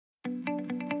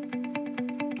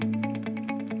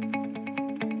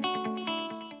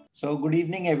So good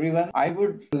evening, everyone. I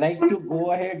would like to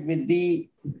go ahead with the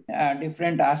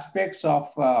different aspects of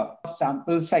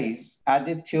sample size as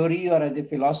a theory or as a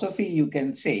philosophy, you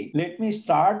can say. Let me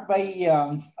start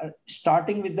by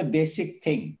starting with the basic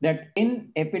thing that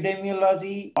in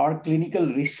epidemiology or clinical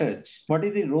research, what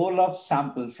is the role of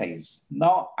sample size?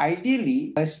 Now,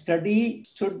 ideally, a study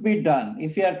should be done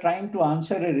if you are trying to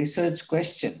answer a research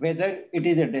question, whether it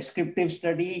is a descriptive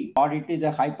study or it is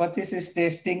a hypothesis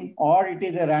testing or it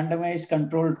is a randomized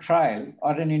controlled trial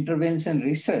or an intervention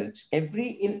research.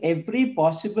 In every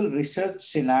possible research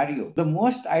scenario, the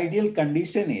most ideal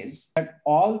condition is that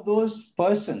all those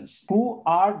persons who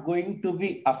are going to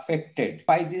be affected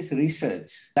by this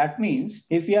research, that means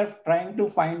if you are trying to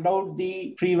find out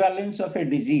the prevalence of a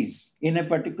disease in a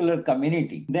particular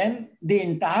community, then the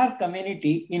entire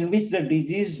community in which the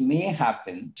disease may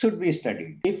happen should be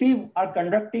studied. If we are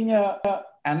conducting a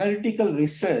analytical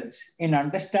research in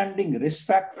understanding risk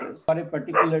factors for a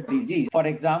particular disease, for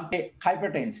example,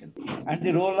 hypertension and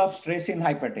the role of stress in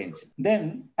hypertension,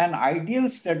 then an ideal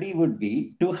study would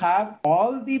be to have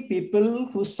all the people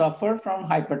who suffer from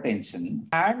hypertension,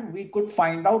 and we could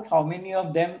find out how many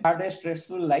of them had a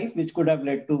stressful life which could have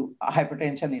led to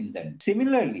hypertension in them.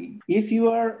 Similarly, if you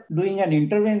are doing an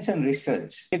intervention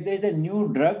research, if there is a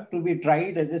new drug to be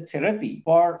tried as a therapy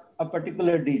for a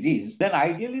particular disease, then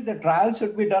ideally the trial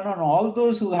should be done on all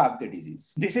those who have the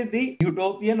disease. This is the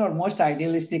utopian or most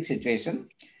idealistic situation,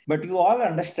 but you all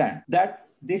understand that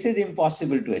this is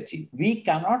impossible to achieve. We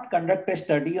cannot conduct a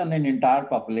study on an entire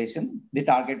population, the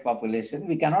target population.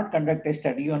 We cannot conduct a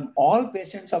study on all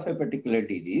patients of a particular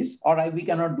disease, or we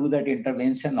cannot do that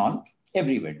intervention on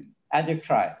everybody as a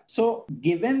trial. So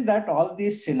given that all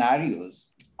these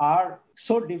scenarios are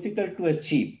so difficult to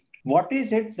achieve, what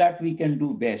is it that we can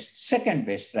do best? Second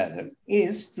best, rather,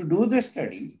 is to do the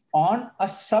study on a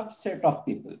subset of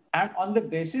people. And on the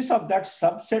basis of that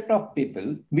subset of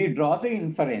people, we draw the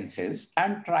inferences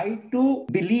and try to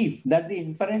believe that the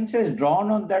inferences drawn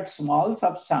on that small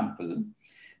subsample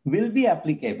will be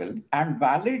applicable and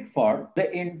valid for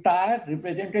the entire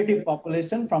representative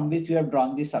population from which you have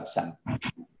drawn the subsample.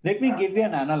 Let me give you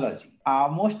an analogy.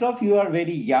 Most of you are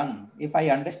very young, if I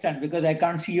understand, because I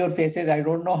can't see your faces. I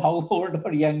don't know how old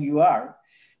or young you are.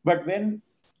 But when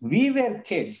we were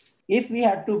kids, if we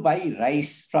had to buy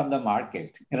rice from the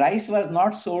market, rice was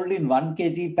not sold in 1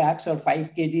 kg packs or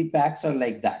 5 kg packs or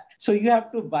like that. So you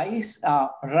have to buy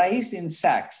rice in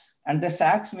sacks, and the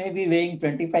sacks may be weighing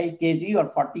 25 kg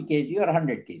or 40 kg or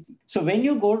 100 kg. So when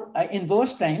you go, in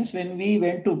those times when we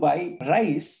went to buy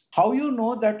rice, how you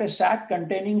know that a sack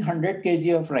containing 100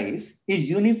 kg of rice is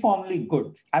uniformly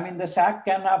good? I mean, the sack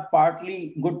can have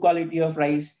partly good quality of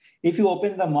rice. If you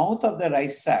open the mouth of the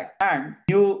rice sack and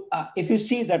if you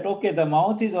see that, okay, the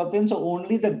mouth is open, so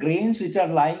only the grains which are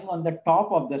lying on the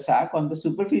top of the sack, on the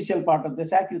superficial part of the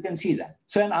sack, you can see that.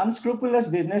 So an unscrupulous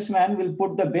businessman will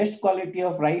put the best quality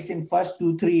of rice in first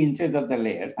 2-3 inches of the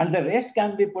layer, and the rest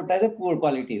can be put as a poor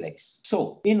quality rice.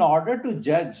 So in order to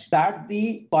judge that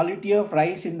the quality of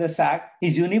rice in the sack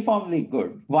is uniformly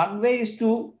good, one way is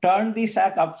to turn the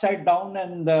sack upside down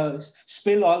and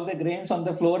spill all the grains on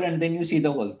the floor, and then you see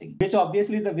the whole thing, which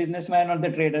obviously the businessman or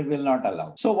the trader will not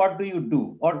allow. So what do you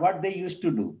do, or what they used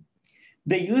to do?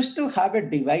 They used to have a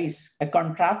device, a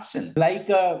contraption, like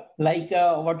a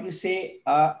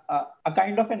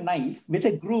kind of a knife with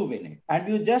a groove in it. And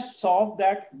you just shove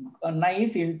that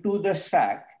knife into the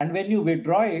sack. And when you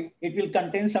withdraw it, it will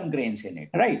contain some grains in it,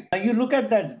 right? Now you look at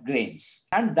that grains,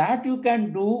 and that you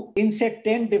can do in, say,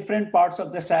 10 different parts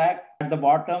of the sack, at the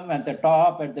bottom, at the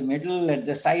top, at the middle, at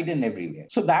the side, and everywhere.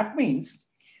 So that means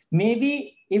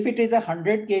maybe if it is a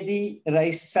 100 kg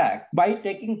rice sack, by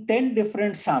taking 10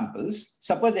 different samples,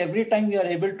 suppose every time you are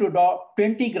able to draw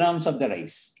 20 grams of the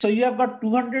rice. So you have got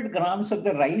 200 grams of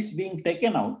the rice being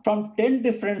taken out from 10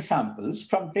 different samples,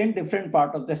 from 10 different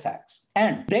parts of the sacks.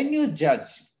 And then you judge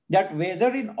that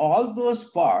whether in all those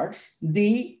parts,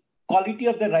 the quality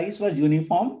of the rice was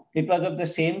uniform, it was of the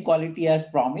same quality as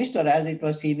promised or as it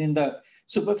was seen in the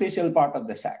superficial part of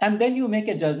the sack. And then you make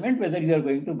a judgment whether you are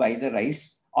going to buy the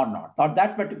rice or not, or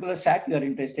that particular sack you are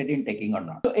interested in taking or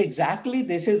not. So exactly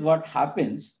this is what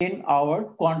happens in our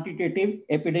quantitative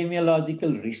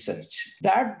epidemiological research,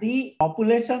 that the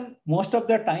population most of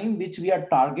the time which we are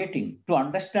targeting to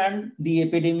understand the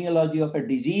epidemiology of a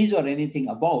disease or anything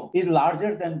about is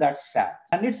larger than that sack.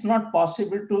 And it's not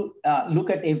possible to look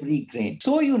at every grain.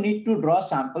 So you need to draw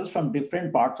samples from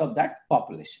different parts of that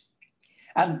population.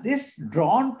 And this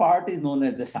drawn part is known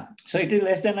as the sample. So it is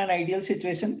less than an ideal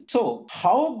situation. So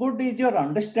how good is your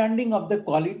understanding of the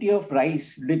quality of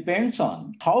rice depends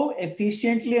on how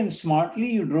efficiently and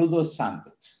smartly you drew those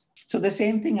samples. So the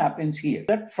same thing happens here,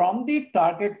 that from the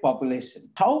target population,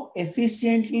 how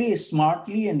efficiently,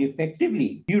 smartly, and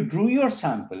effectively you drew your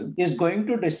sample is going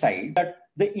to decide that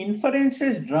the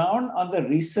inferences drawn on the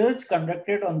research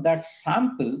conducted on that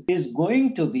sample is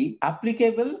going to be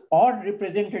applicable or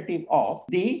representative of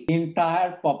the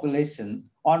entire population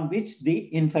on which the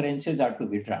inferences are to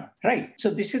be drawn, right? So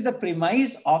this is the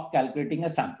premise of calculating a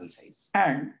sample size.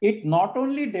 And it not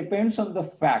only depends on the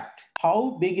fact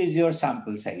how big is your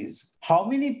sample size, how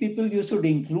many people you should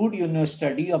include in your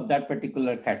study of that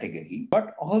particular category,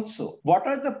 but also what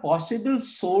are the possible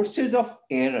sources of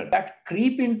error that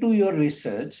creep into your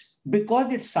research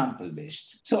because it's sample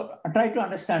based. So try to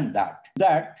understand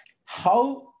that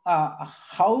how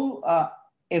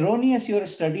erroneous your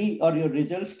study or your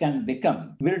results can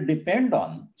become will depend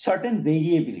on certain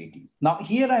variability. Now,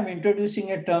 here I'm introducing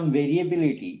a term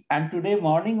variability, and today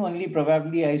morning only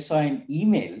probably I saw an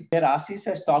email where Ashish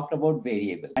has talked about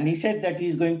variable, and he said that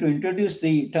he's going to introduce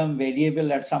the term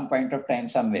variable at some point of time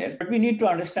somewhere, but we need to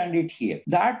understand it here,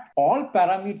 that all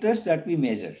parameters that we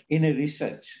measure in a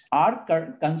research are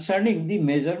concerning the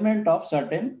measurement of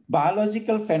certain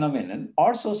biological phenomenon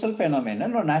or social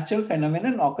phenomenon or natural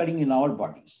phenomenon occurring in our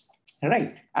bodies.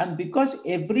 Right. And because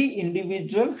every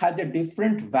individual has a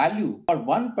different value for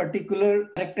one particular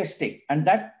characteristic, and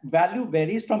that value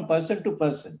varies from person to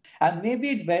person, and maybe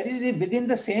it varies within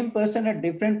the same person at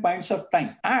different points of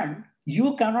time. And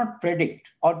you cannot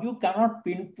predict or you cannot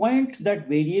pinpoint that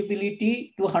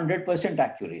variability to 100%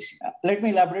 accuracy. Let me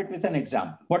elaborate with an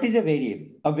example. What is a variable?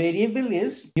 A variable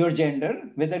is your gender,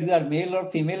 whether you are male or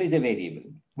female is a variable.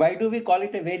 Why do we call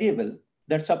it a variable?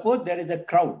 That suppose there is a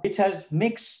crowd which has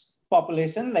mixed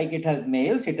population, like it has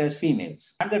males, it has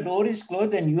females, and the door is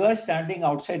closed and you are standing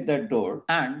outside that door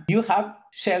and you have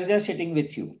Shelja sitting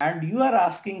with you, and you are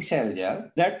asking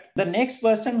Shelja that the next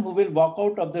person who will walk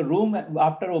out of the room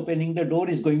after opening the door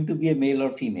is going to be a male or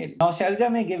female. Now Shelja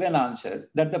may give an answer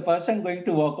that the person going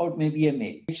to walk out may be a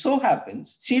male. It so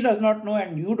happens she does not know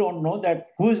and you don't know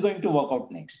that who is going to walk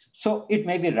out next. So it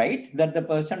may be right that the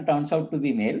person turns out to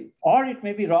be male, or it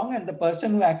may be wrong and the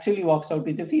person who actually walks out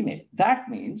is a female. That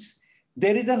means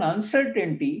there is an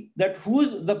uncertainty that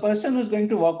the person who's going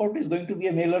to walk out is going to be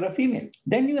a male or a female.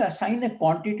 Then you assign a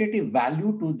quantitative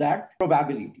value to that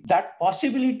probability, that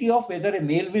possibility of whether a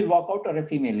male will walk out or a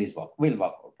female will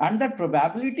walk out. And that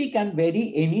probability can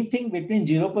vary anything between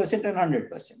 0% and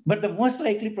 100%. But the most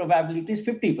likely probability is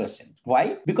 50%.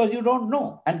 Why? Because you don't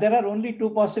know. And there are only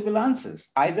two possible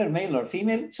answers, either male or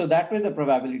female. So that way the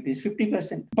probability is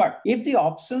 50%. But if the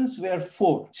options were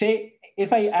 4, say,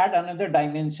 if I add another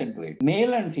dimension to it,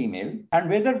 male and female, and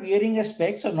whether wearing a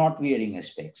specs or not wearing a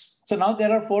specs. So now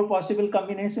there are 4 possible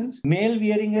combinations: male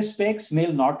wearing a specs,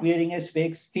 male not wearing a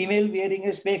specs, female wearing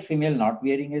a specs, female not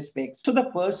wearing a specs. So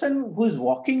the person who is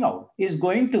walking out is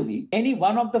going to be any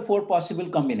one of the 4 possible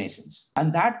combinations,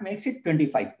 and that makes it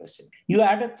 25%. You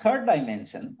add a third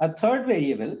dimension, a third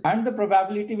variable, and the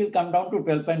probability will come down to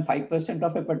 12.5%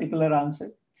 of a particular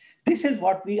answer. This is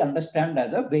what we understand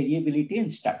as a variability in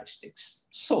statistics.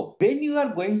 So when you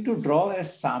are going to draw a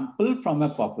sample from a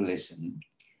population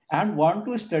and want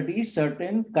to study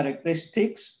certain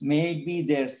characteristics, maybe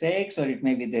their sex, or it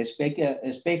may be their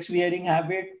specs wearing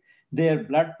habit, their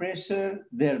blood pressure,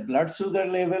 their blood sugar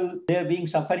level, they're being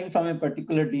suffering from a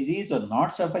particular disease or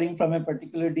not suffering from a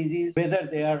particular disease, whether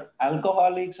they are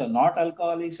alcoholics or not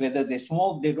alcoholics, whether they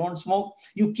smoke, they don't smoke.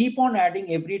 You keep on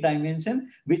adding every dimension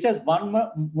which has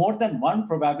more than one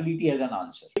probability as an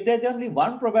answer. If there's only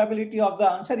one probability of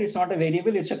the answer, it's not a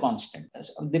variable, it's a constant.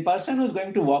 The person who's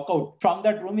going to walk out from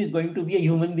that room is going to be a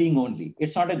human being only.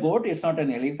 It's not a goat, it's not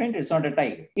an elephant, it's not a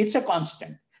tiger. It's a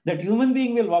constant. That human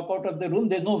being will walk out of the room,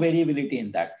 there's no variability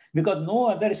in that because no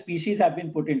other species have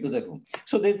been put into the room.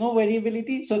 So there's no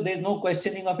variability, so there's no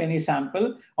questioning of any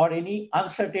sample or any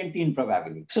uncertainty in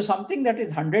probability. So something that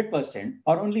is 100%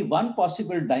 or only one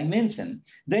possible dimension,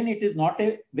 then it is not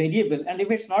a variable. And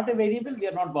if it's not a variable, we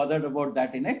are not bothered about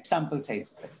that in a sample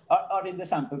size or in the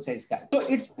sample size calc. So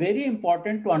it's very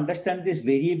important to understand this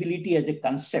variability as a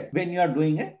concept when you are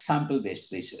doing a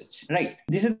sample-based research, right?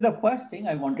 This is the first thing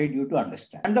I wanted you to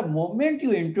understand. And the moment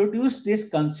you introduce this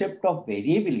concept of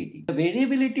variability, the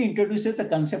variability introduces the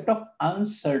concept of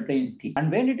uncertainty.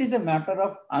 And when it is a matter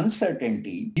of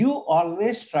uncertainty, you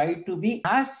always try to be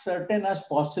as certain as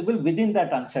possible within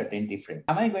that uncertainty frame.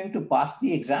 Am I going to pass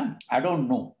the exam? I don't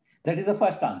know. That is the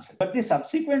first answer. But the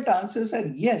subsequent answers are,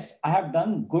 yes, I have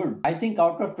done good. I think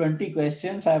out of 20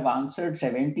 questions, I have answered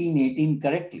 17, 18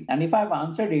 correctly. And if I have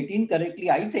answered 18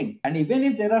 correctly, I think, and even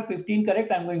if there are 15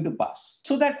 correct, I'm going to pass.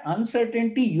 So that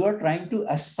uncertainty, you are trying to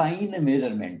assign a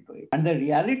measurement to it. And the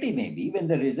reality may be when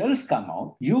the results come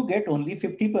out, you get only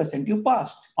 50%, you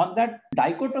passed. On that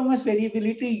dichotomous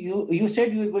variability, you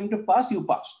said you were going to pass, you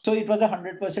passed. So it was a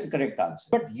 100% correct answer.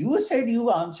 But you said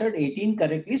you answered 18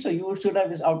 correctly, so you should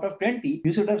have, out of 20,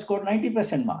 you should have scored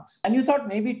 90% marks. And you thought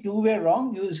maybe 2 were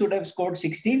wrong, you should have scored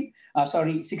 16.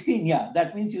 16, yeah,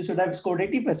 that means you should have scored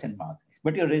 80% marks.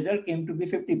 But your result came to be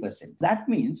 50%. That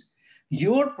means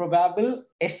your probable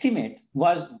estimate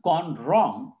was gone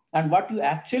wrong. And what you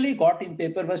actually got in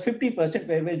paper was 50%,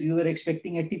 whereas you were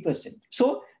expecting 80%.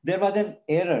 So there was an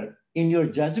error in your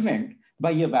judgment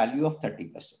by a value of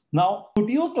 30%. Now, could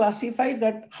you classify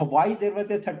that why there was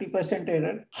a 30%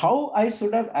 error? How I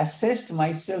should have assessed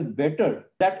myself better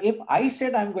that if I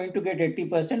said I'm going to get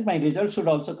 80%, my result should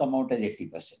also come out as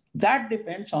 80%. That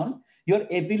depends on your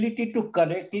ability to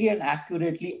correctly and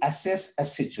accurately assess a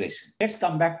situation. Let's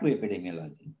come back to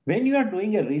epidemiology. When you are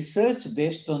doing a research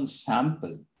based on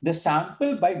sample, the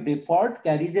sample by default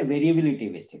carries a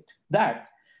variability with it. That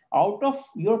out of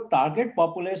your target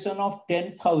population of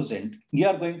 10,000, you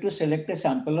are going to select a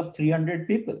sample of 300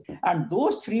 people. And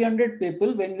those 300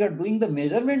 people, when you are doing the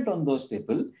measurement on those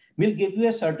people, will give you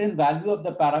a certain value of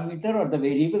the parameter or the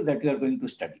variable that you are going to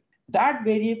study. That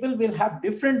variable will have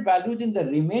different values in the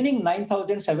remaining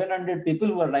 9,700 people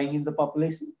who are lying in the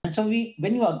population. And so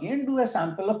when you again do a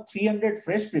sample of 300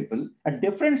 fresh people, a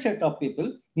different set of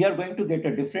people, you are going to get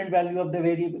a different value of the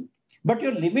variable. But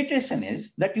your limitation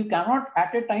is that you cannot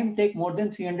at a time take more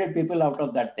than 300 people out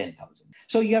of that 10,000.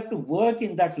 So you have to work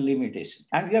in that limitation.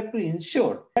 And you have to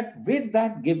ensure that with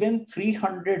that given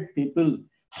 300 people,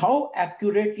 how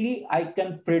accurately I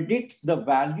can predict the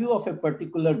value of a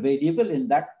particular variable in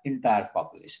that entire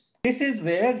population. This is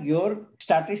where your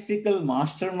statistical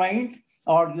mastermind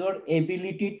or your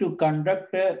ability to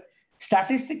conduct a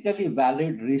statistically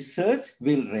valid research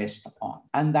will rest on.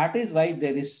 And that is why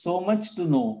there is so much to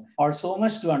know or so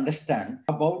much to understand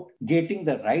about getting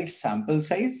the right sample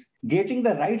size, getting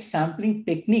the right sampling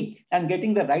technique, and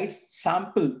getting the right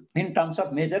sample in terms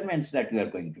of measurements that you are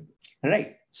going to do.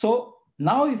 Right. So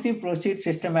now if you proceed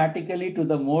systematically to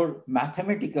the more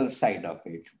mathematical side of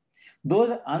it,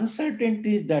 those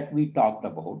uncertainties that we talked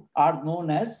about are known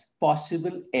as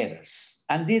possible errors.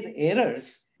 And these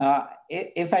errors,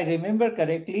 if I remember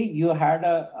correctly, you had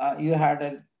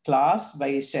a class by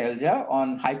Shelja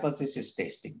on hypothesis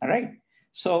testing, right?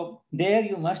 So there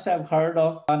you must have heard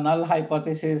of a null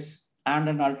hypothesis and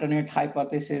an alternate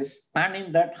hypothesis. And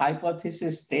in that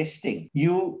hypothesis testing,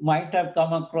 you might have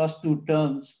come across two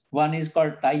terms. One is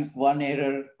called type 1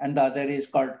 error and the other is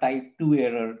called type 2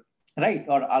 error, right?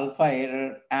 Or alpha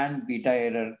error and beta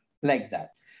error, like that.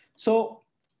 So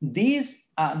these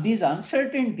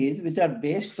uncertainties, which are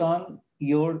based on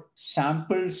your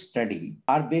sample study,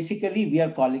 are basically, we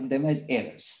are calling them as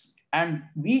errors. And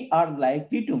we are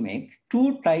likely to make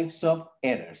two types of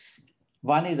errors.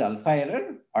 One is alpha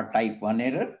error or type 1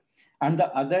 error, and the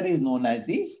other is known as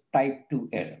the type 2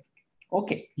 error.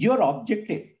 Okay, your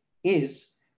objective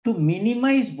is to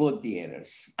minimize both the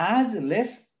errors. As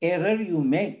less error you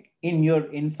make in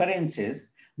your inferences,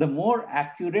 the more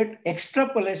accurate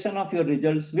extrapolation of your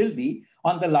results will be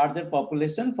on the larger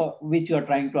population for which you are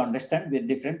trying to understand with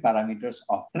different parameters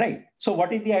of, right? So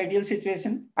what is the ideal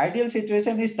situation? Ideal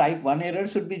situation is type 1 error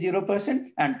should be 0%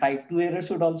 and type 2 error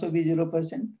should also be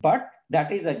 0%. But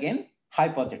that is again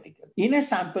hypothetical. In a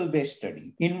sample-based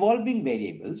study involving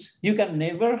variables, you can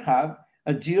never have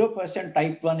a 0%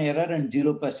 type 1 error and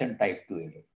 0% type 2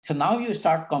 error. So now you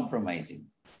start compromising.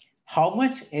 How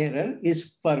much error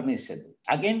is permissible?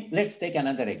 Again, let's take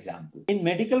another example. In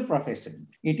medical profession,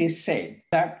 it is said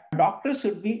that a doctor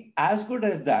should be as good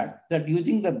as that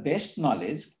using the best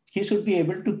knowledge, he should be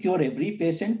able to cure every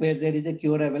patient where there is a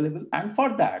cure available. And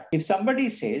for that, if somebody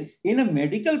says in a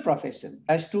medical profession,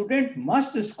 a student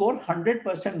must score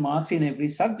 100% marks in every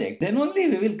subject, then only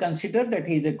we will consider that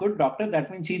he is a good doctor.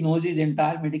 That means he knows his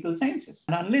entire medical sciences.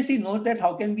 And unless he knows that,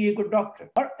 how can he be a good doctor?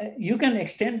 Or you can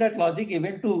extend that logic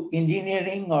even to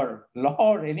engineering or law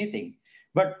or anything.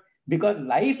 But because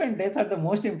life and death are the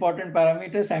most important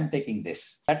parameters, I'm taking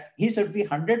this. That he should be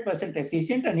 100%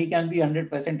 efficient, and he can be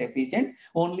 100% efficient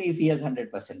only if he has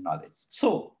 100% knowledge.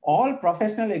 So all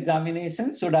professional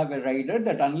examinations should have a rider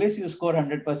that unless you score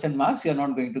 100% marks, you're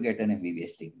not going to get an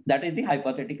MBBS degree. That is the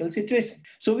hypothetical situation.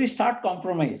 So we start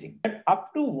compromising. But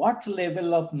up to what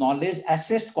level of knowledge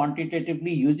assessed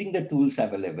quantitatively using the tools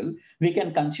available, we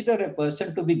can consider a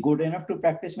person to be good enough to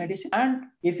practice medicine. And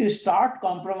if you start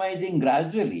compromising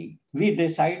gradually, we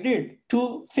decided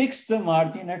to fix the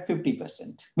margin at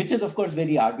 50%, which is of course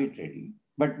very arbitrary.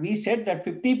 But we said that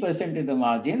 50% is the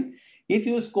margin. If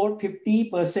you score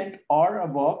 50% or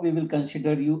above, we will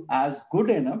consider you as good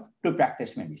enough to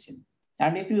practice medicine.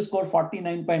 And if you score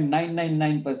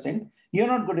 49.999%, you're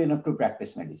not good enough to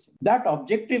practice medicine. That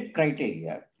objective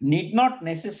criteria need not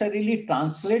necessarily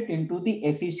translate into the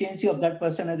efficiency of that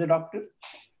person as a doctor.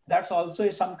 That's also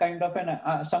some kind of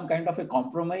a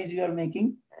compromise you are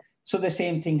making. So the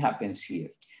same thing happens here.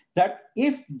 That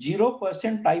if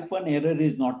 0% type 1 error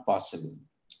is not possible,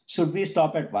 should we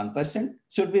stop at 1%?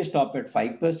 Should we stop at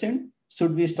 5%?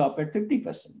 Should we stop at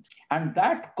 50%? And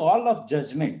that call of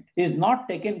judgment is not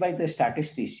taken by the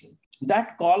statistician.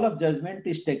 That call of judgment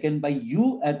is taken by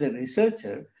you as a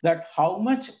researcher, that how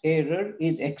much error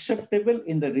is acceptable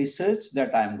in the research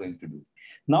that I am going to do.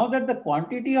 Now that the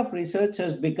quantity of research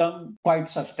has become quite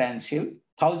substantial,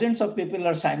 thousands of people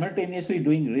are simultaneously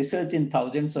doing research in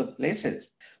thousands of places.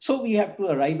 So we have to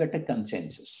arrive at a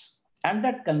consensus. And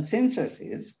that consensus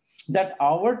is that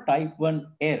our type 1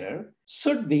 error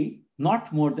should be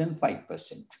not more than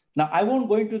 5%. Now, I won't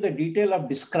go into the detail of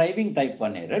describing type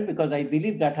 1 error because I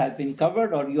believe that has been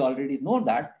covered, or you already know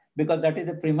that, because that is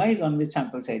the premise on which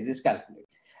sample size is calculated.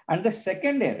 And the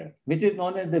second error, which is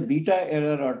known as the beta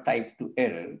error or type 2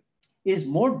 error, is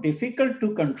more difficult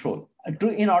to control.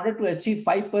 In order to achieve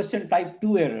 5% type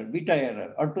 2 error, beta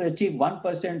error, or to achieve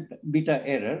 1% beta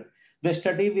error, the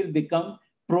study will become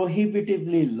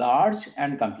prohibitively large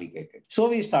and complicated. So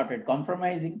we started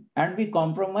compromising, and we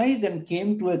compromised and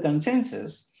came to a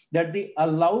consensus that the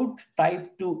allowed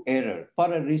type 2 error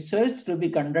for a research to be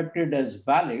conducted as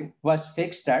valid was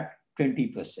fixed at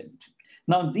 20%.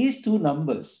 Now, these two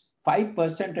numbers,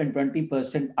 5% and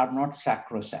 20%, are not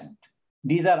sacrosanct.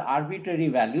 These are arbitrary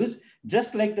values,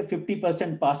 just like the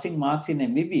 50% passing marks in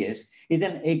MBBS is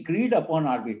an agreed upon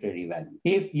arbitrary value.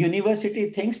 If university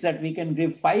thinks that we can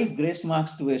give 5 grace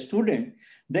marks to a student,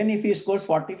 then if he scores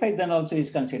 45, then also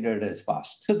is considered as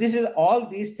passed. So this is all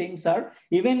these things are,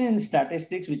 even in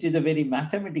statistics, which is a very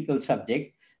mathematical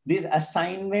subject, these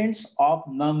assignments of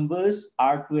numbers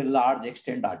are to a large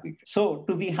extent arbitrary. So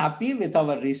to be happy with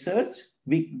our research,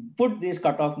 we put these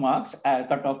cutoff marks,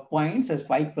 cutoff points as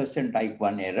 5% type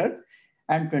 1 error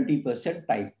and 20%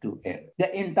 type 2 error.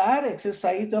 The entire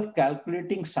exercise of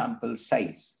calculating sample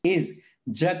size is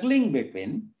juggling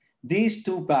between these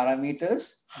two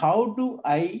parameters. How do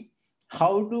I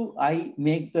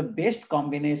make the best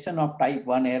combination of type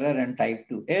 1 error and type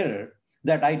 2 error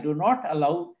that I do not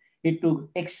allow it to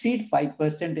exceed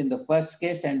 5% in the first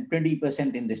case and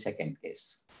 20% in the second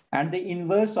case? And the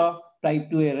inverse of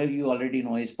type 2 error, you already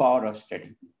know, is power of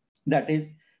study. That is,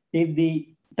 if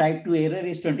the type 2 error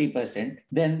is 20%,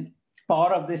 then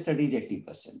power of the study is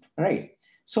 80%, right?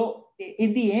 So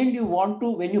in the end, you want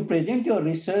to, when you present your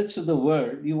research to the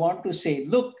world, you want to say,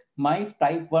 look, my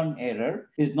type 1 error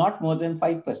is not more than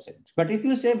 5%. But if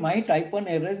you say my type 1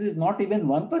 error is not even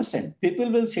 1%, people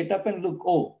will sit up and look,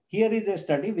 oh, here is a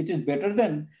study which is better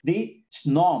than the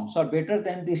norms or better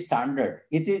than the standard.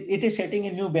 It is setting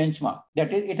a new benchmark.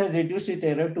 That is, it has reduced its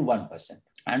error to 1%.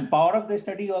 And power of the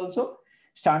study also,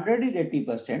 standard is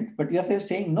 80%, but you are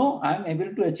saying, no, I'm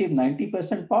able to achieve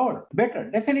 90% power.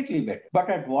 Better, definitely better. But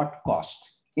at what cost?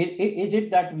 Is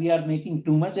it that we are making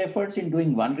too much efforts in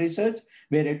doing one research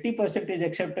where 80% is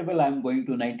acceptable, I'm going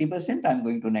to 90%, I'm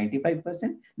going to 95%?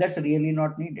 That's really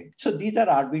not needed. So these are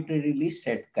arbitrarily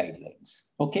set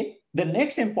guidelines. Okay. The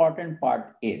next important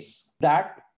part is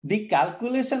that the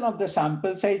calculation of the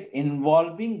sample size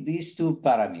involving these two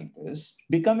parameters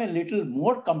become a little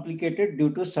more complicated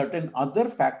due to certain other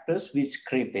factors which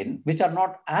creep in, which are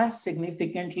not as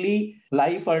significantly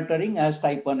life-altering as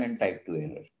type 1 and type 2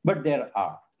 error, but there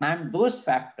are. And those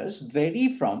factors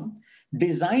vary from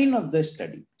design of the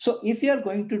study. So if you are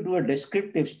going to do a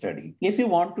descriptive study, if you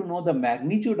want to know the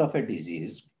magnitude of a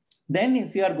disease, then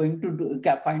if you are going to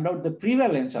find out the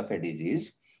prevalence of a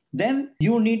disease, then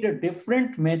you need a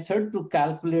different method to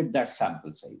calculate that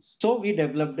sample size. So we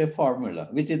developed a formula,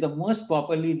 which is the most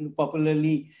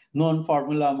popularly known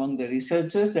formula among the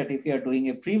researchers, that if you are doing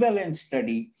a prevalence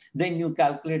study, then you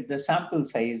calculate the sample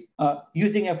size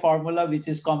using a formula which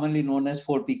is commonly known as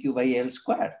 4pq by L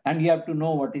square. And you have to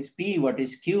know what is P, what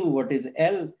is Q, what is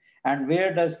L, and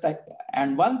where does that.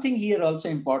 And one thing here also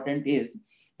important is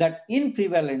that in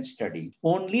prevalence study,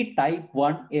 only type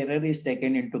 1 error is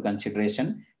taken into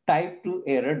consideration. Type 2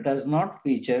 error does not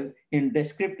feature in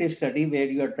descriptive study, where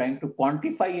you are trying to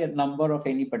quantify a number of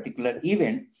any particular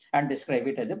event and describe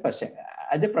it as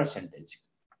a percentage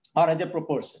or as a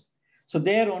proportion. So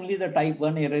there only the type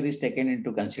 1 error is taken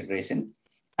into consideration.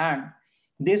 And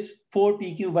this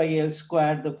 4pq by L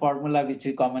square, the formula which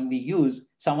we commonly use,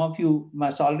 some of you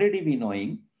must already be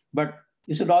knowing, but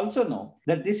you should also know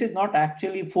that this is not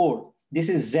actually 4. This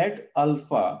is Z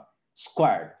alpha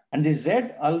squared. And the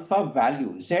Z alpha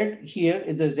value, Z here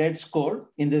is the Z score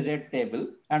in the Z table,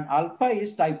 and alpha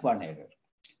is type 1 error.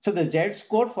 So the Z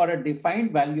score for a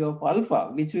defined value of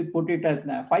alpha, which we put it as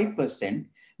 5%,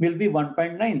 will be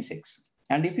 1.96.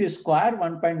 And if you square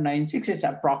 1.96, it's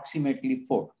approximately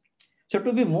 4. So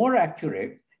to be more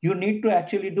accurate, you need to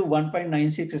actually do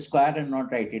 1.96 square and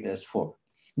not write it as 4.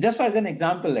 Just as an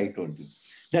example, I told you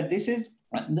that this is,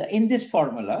 in this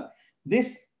formula,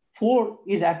 this 4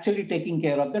 is actually taking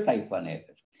care of the type 1 error.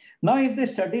 Now, if the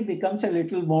study becomes a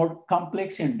little more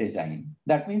complex in design,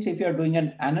 that means if you are doing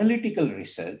an analytical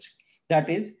research, that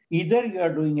is either you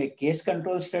are doing a case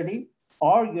control study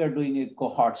or you are doing a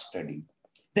cohort study,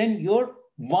 then your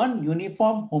one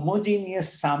uniform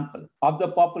homogeneous sample of the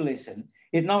population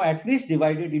is now at least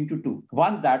divided into two.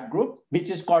 One, that group, which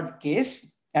is called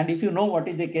case. And if you know what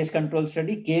is a case control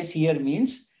study, case here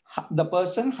means the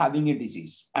person having a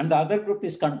disease, and the other group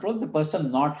is control, the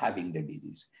person not having the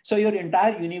disease. So your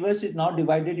entire universe is now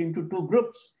divided into two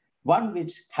groups. One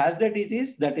which has the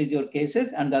disease, that is your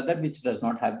cases, and the other which does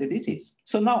not have the disease.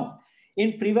 So now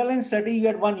in prevalence study, you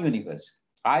had one universe.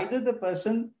 Either the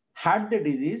person had the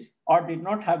disease or did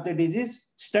not have the disease,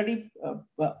 study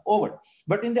over.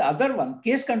 But in the other one,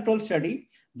 case control study,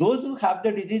 those who have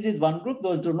the disease is one group,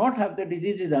 those who do not have the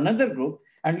disease is another group.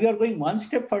 And we are going one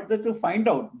step further to find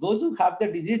out those who have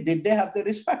the disease, did they have the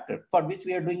risk factor for which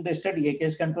we are doing the study, a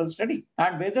case control study,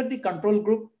 and whether the control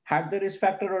group had the risk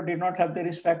factor or did not have the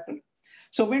risk factor.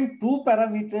 So when two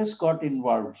parameters got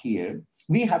involved here,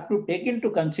 we have to take into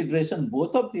consideration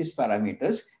both of these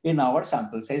parameters in our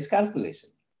sample size calculation.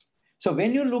 So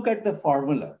when you look at the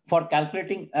formula for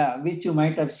calculating, which you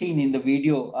might have seen in the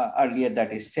video earlier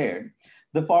that is shared,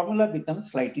 the formula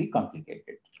becomes slightly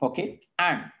complicated, okay?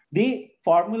 And the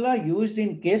formula used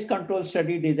in case control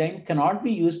study design cannot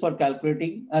be used for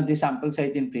calculating the sample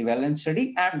size in prevalence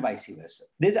study and vice versa.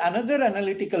 There's another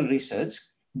analytical research,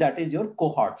 that is your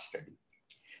cohort study.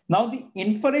 Now the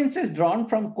inferences drawn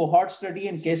from cohort study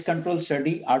and case control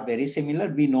study are very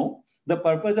similar. We know the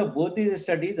purpose of both these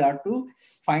studies are to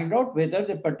find out whether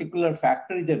the particular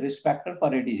factor is a risk factor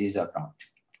for a disease or not.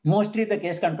 Mostly the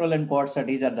case control and cohort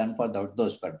studies are done for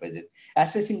those purposes,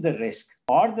 assessing the risk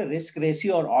or the risk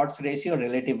ratio or odds ratio or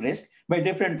relative risk. By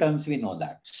different terms, we know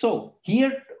that. So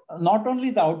here, not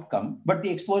only the outcome, but the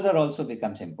exposure also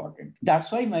becomes important.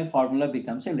 That's why my formula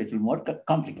becomes a little more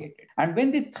complicated. And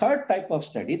when the third type of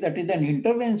study, that is an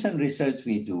intervention research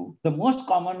we do, the most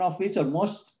common of which or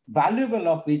most valuable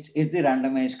of which is the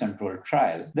randomized controlled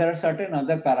trial, there are certain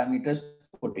other parameters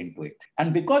put into it.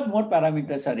 And because more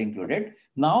parameters are included,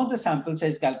 now the sample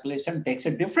size calculation takes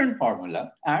a different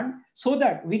formula, and so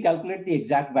that we calculate the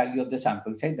exact value of the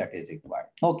sample size that is required.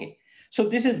 Okay, so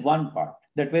this is one part,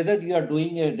 that whether you are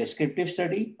doing a descriptive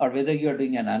study or whether you are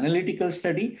doing an analytical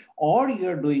study or you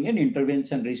are doing an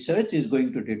intervention research is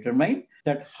going to determine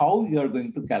that how you are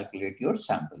going to calculate your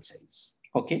sample size.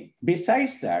 Okay,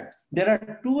 besides that, there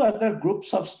are two other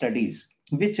groups of studies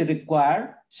which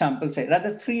require sample size,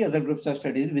 rather three other groups of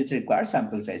studies which require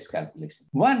sample size calculation.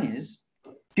 One is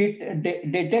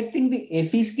detecting the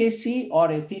efficacy or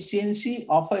efficiency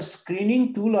of a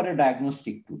screening tool or a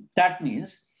diagnostic tool. That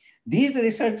means these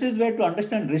researches were to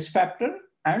understand risk factor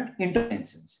and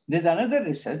interventions. There's another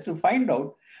research to find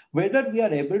out whether we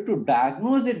are able to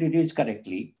diagnose the disease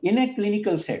correctly in a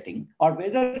clinical setting, or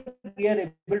whether we are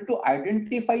able to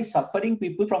identify suffering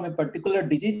people from a particular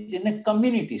disease in a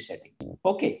community setting.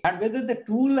 Okay, and whether the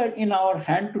tool in our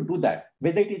hand to do that,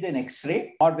 whether it is an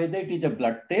X-ray or whether it is a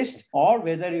blood test or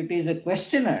whether it is a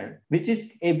questionnaire, which is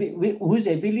whose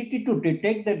ability to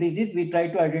detect the disease we try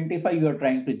to identify, you are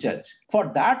trying to judge.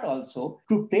 For that also,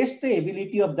 to test the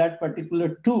ability of that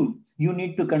particular tool, you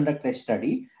need to conduct a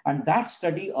study. And that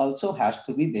study also has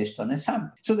to be based on a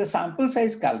sample. So the sample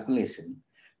size calculation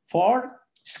for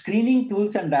screening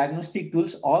tools and diagnostic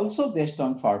tools also based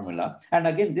on formula. And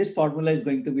again, this formula is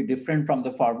going to be different from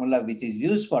the formula which is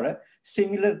used for a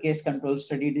similar case control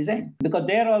study design. Because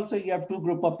there also you have two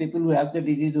groups of people who have the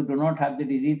disease, who do not have the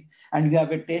disease, and you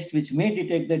have a test which may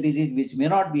detect the disease, which may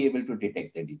not be able to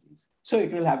detect the disease. So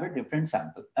it will have a different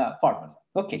sample formula.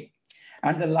 Okay.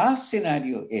 And the last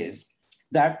scenario is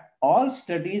that all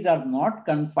studies are not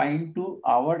confined to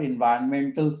our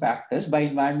environmental factors. By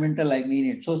environmental, I mean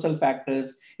it's social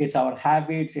factors, it's our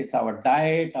habits, it's our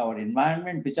diet, our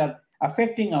environment, which are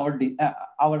affecting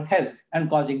our health and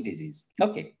causing disease.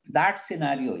 Okay, that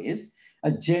scenario is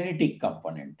a genetic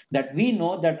component, that we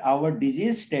know that our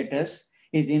disease status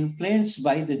is influenced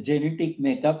by the genetic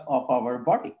makeup of our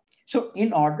body. So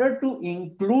in order to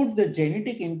include the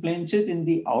genetic influences in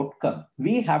the outcome,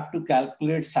 we have to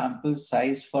calculate sample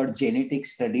size for genetic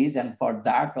studies. And for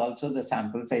that also the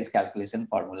sample size calculation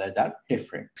formulas are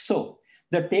different. So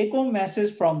the take-home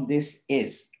message from this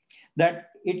is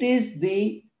that it is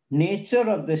the nature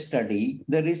of the study,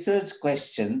 the research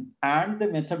question, and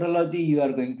the methodology you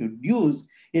are going to use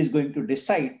is going to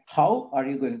decide how are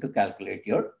you going to calculate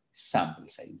your sample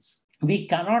size. We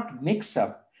cannot mix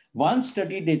up one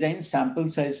study design sample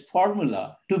size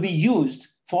formula to be used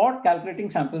for calculating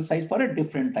sample size for a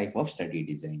different type of study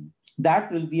design.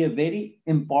 That will be a very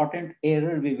important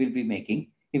error we will be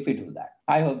making if we do that.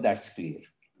 I hope that's clear.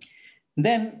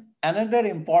 Then another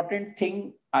important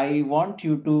thing I want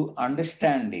you to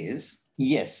understand is,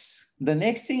 yes, the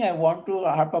next thing I want to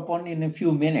harp upon in a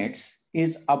few minutes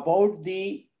is about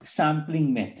the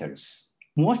sampling methods.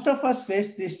 Most of us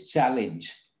face this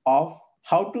challenge of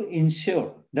how to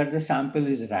ensure that the sample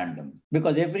is random.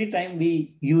 Because every time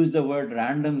we use the word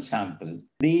random sample,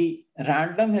 the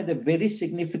random has a very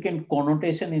significant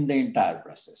connotation in the entire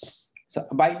process. So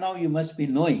by now you must be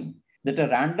knowing that a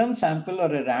random sample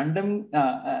or a random,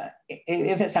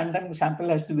 if a random sample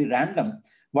has to be random,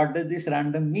 what does this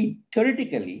random mean?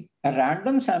 Theoretically, a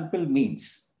random sample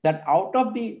means that out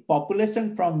of the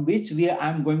population from which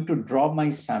I'm going to draw my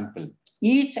sample,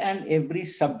 each and every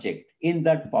subject in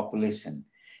that population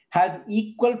has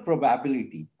equal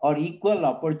probability or equal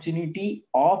opportunity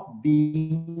of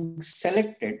being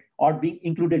selected or being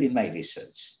included in my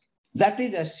research. That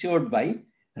is assured by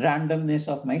randomness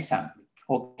of my sample.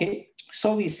 Okay,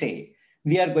 so we say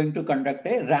we are going to conduct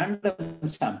a random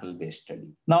sample-based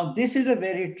study. Now, this is a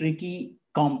very tricky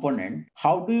component.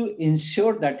 How do you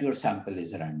ensure that your sample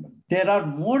is random? There are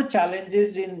more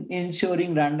challenges in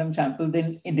ensuring random sample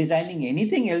than in designing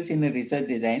anything else in a research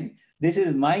design. This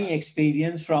is my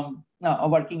experience from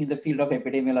working in the field of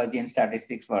epidemiology and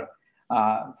statistics for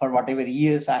whatever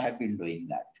years I have been doing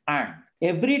that. And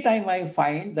every time I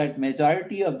find that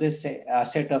majority of this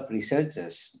set of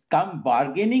researchers come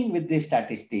bargaining with the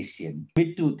statistician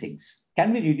with two things.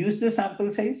 Can we reduce the sample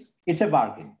size? It's a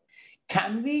bargain.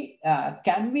 Can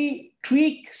we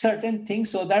tweak certain things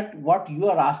so that what you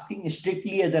are asking is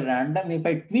strictly as a random? If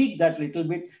I tweak that little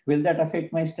bit, will that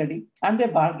affect my study? And they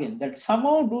bargain that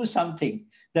somehow do something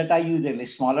that I use a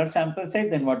smaller sample size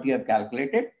than what you have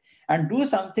calculated, and do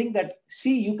something that,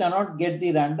 see, you cannot get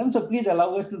the random, so please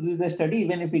allow us to do the study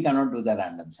even if we cannot do the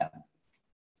random sample.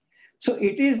 So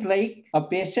it is like a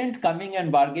patient coming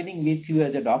and bargaining with you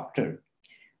as a doctor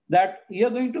that you're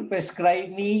going to prescribe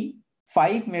me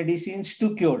 5 medicines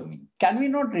to cure me. Can we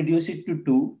not reduce it to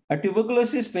 2? A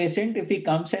tuberculosis patient, if he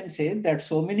comes and says that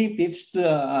so many pills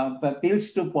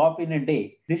to pop in a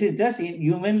day, this is just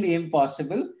humanly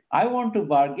impossible. I want to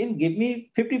bargain, give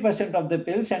me 50% of the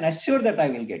pills and assure that I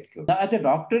will get cured. Now, as a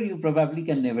doctor, you probably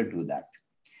can never do that.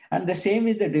 And the same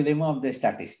is the dilemma of the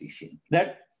statistician,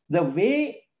 that the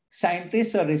way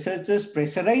scientists or researchers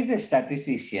pressurize the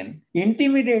statistician,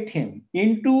 intimidate him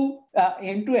into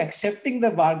accepting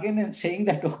the bargain and saying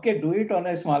that, okay, do it on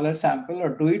a smaller sample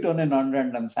or do it on a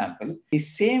non-random sample,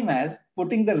 is same as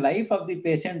putting the life of the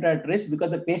patient at risk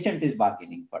because the patient is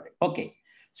bargaining for it. Okay,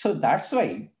 so that's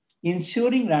why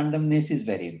ensuring randomness is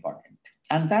very important.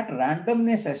 And that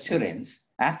randomness assurance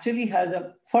actually has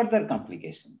a further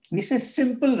complication. We say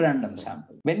simple random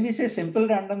sample. When we say simple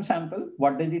random sample,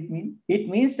 what does it mean? It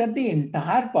means that the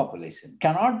entire population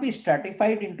cannot be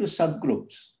stratified into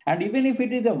subgroups. And even if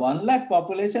it is a 1 lakh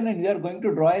population and we are going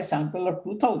to draw a sample of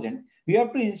 2,000, we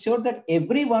have to ensure that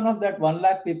every one of that 1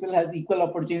 lakh people has equal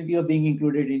opportunity of being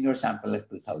included in your sample of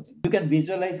 2,000. You can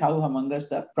visualize how humongous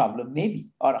the problem may be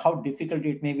or how difficult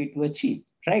it may be to achieve,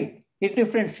 right? In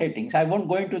different settings. I won't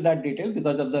go into that detail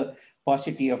because of the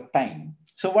paucity of time.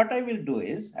 So what I will do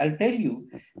is, I'll tell you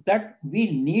that we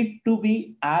need to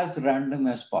be as random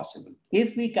as possible.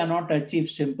 If we cannot achieve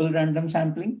simple random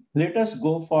sampling, let us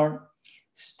go for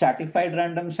stratified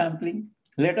random sampling.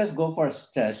 Let us go for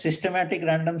systematic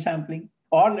random sampling,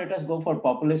 or let us go for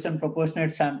population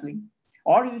proportionate sampling,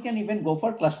 or we can even go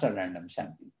for cluster random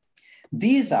sampling.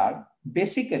 These are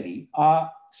basically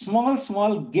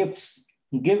small gifts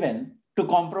given to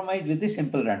compromise with the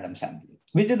simple random sampling,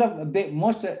 which is the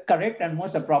most correct and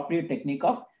most appropriate technique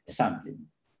of sampling.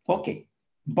 Okay,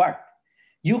 but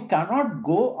you cannot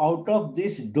go out of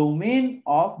this domain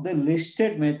of the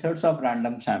listed methods of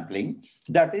random sampling,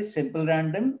 that is simple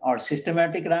random or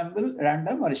systematic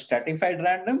random or stratified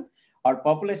random or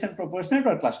population proportionate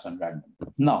or cluster random.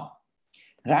 Now,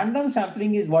 random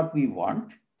sampling is what we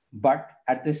want, but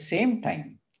at the same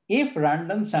time, if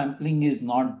random sampling is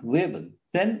not doable,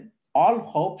 then all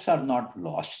hopes are not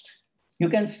lost. You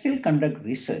can still conduct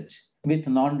research with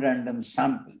non-random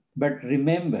sample, but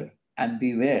remember and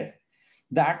beware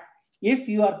that if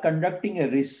you are conducting a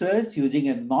research using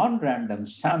a non-random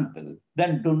sample,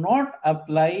 then do not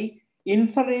apply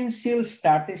inferential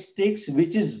statistics,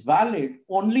 which is valid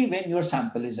only when your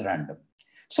sample is random.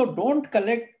 So don't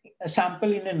collect a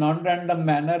sample in a non-random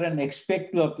manner and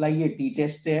expect to apply a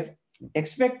t-test there.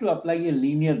 Expect to apply a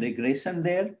linear regression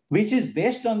there, which is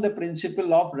based on the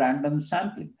principle of random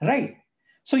sampling, right?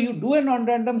 So you do a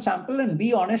non-random sample and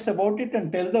be honest about it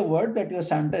and tell the world that your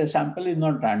sample is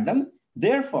not random.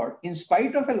 Therefore, in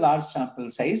spite of a large sample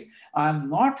size, I'm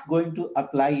not going to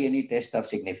apply any test of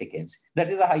significance. That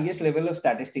is the highest level of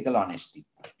statistical honesty,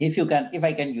 if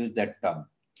I can use that term.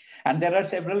 And there are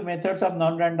several methods of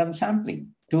non-random sampling.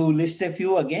 To list a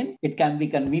few again, it can be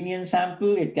convenience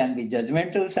sample, it can be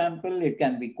judgmental sample, it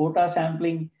can be quota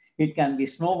sampling, it can be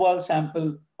snowball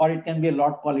sample, or it can be a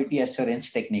lot quality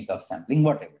assurance technique of sampling,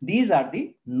 whatever. These are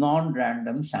the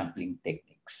non-random sampling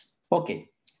techniques. Okay,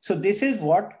 so this is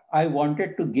what I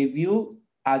wanted to give you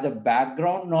as a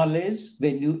background knowledge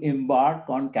when you embark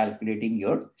on calculating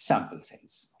your sample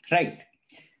size, right?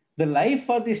 The life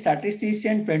for the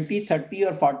statistician 20, 30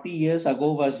 or 40 years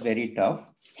ago was very tough.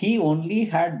 He only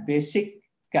had basic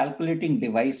calculating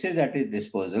devices at his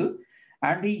disposal,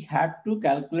 and he had to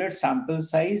calculate sample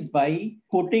size by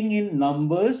putting in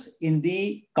numbers in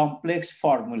the complex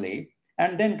formulae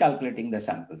and then calculating the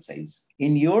sample size.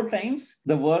 In your times,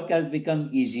 the work has become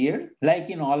easier, like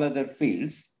in all other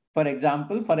fields. For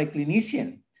example, for a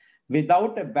clinician,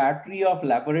 without a battery of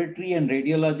laboratory and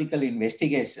radiological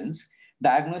investigations,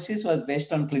 diagnosis was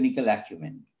based on clinical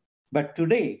acumen. But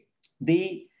today,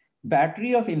 the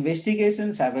battery of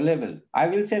investigations available, I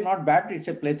will say not battery, it's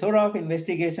a plethora of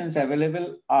investigations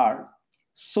available, are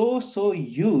so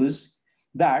used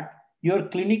that your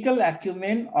clinical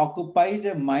acumen occupies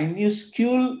a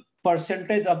minuscule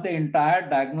percentage of the entire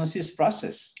diagnosis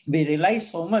process. We rely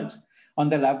so much on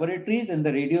the laboratories and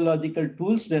the radiological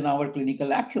tools than our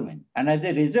clinical acumen. And as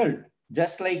a result,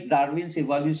 just like Darwin's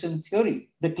evolution theory,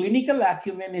 the clinical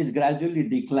acumen is gradually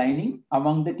declining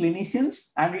among the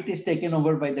clinicians, and it is taken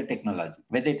over by the technology,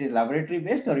 whether it is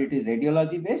laboratory-based or it is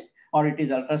radiology-based or it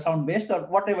is ultrasound-based or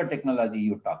whatever technology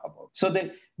you talk about. So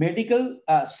the medical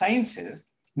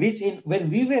sciences, which when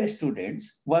we were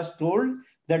students was told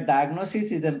that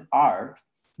diagnosis is an art,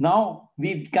 now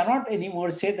we cannot anymore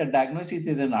say that diagnosis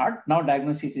is an art. Now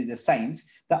diagnosis is a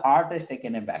science. The art has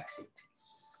taken a backseat.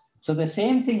 So the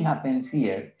same thing happens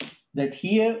here, that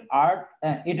here art,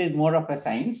 it is more of a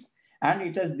science, and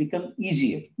it has become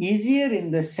easier. Easier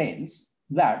in the sense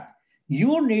that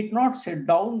you need not sit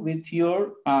down with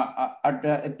your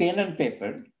pen and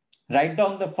paper, write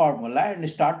down the formula and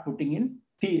start putting in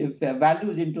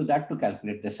values into that to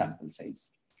calculate the sample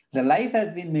size. The life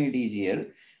has been made easier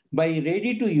by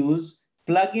ready-to-use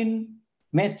plug-in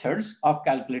methods of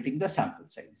calculating the sample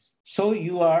size. So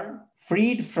you are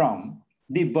freed from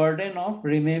the burden of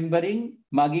remembering,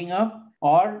 mugging up,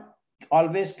 or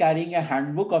always carrying a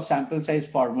handbook of sample size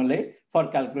formulae for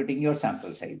calculating your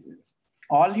sample sizes.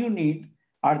 All you need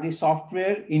are the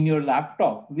software in your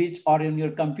laptop, or in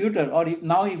your computer, or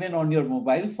now even on your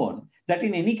mobile phone, that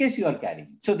in any case you are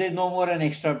carrying. So there's no more an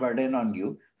extra burden on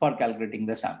you for calculating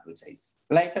the sample size.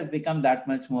 Life has become that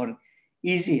much more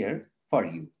easier for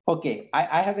you. Okay,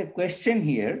 I have a question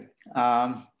here.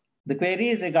 The query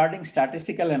is regarding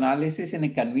statistical analysis in a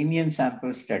convenience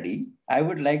sample study. I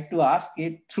would like to ask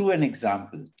it through an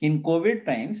example. In COVID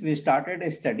times, we started a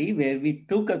study where we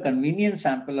took a convenience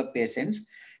sample of patients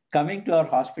coming to our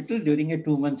hospital during a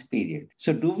 2-month period.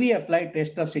 So do we apply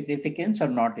test of significance or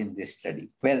not in this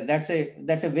study? Well, that's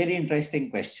a very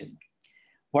interesting question.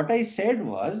 What I said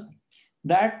was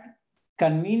that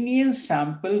convenience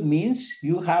sample means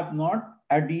you have not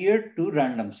adhere to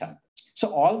random sample.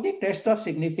 So all the tests of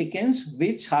significance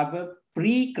which have a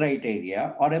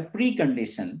pre-criteria or a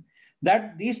precondition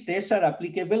that these tests are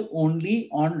applicable only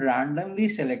on randomly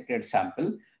selected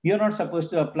sample, you're not supposed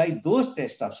to apply those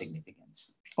tests of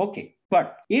significance. Okay,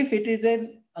 but if it is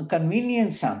a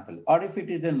convenience sample or if it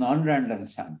is a non-random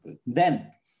sample,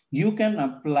 then you can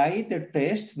apply the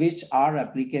tests which are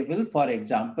applicable. For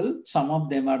example, some of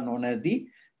them are known as the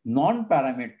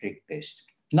non-parametric tests.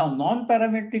 Now,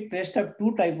 non-parametric tests have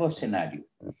two types of scenario.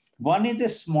 One is a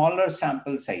smaller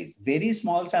sample size, very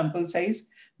small sample size,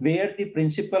 where the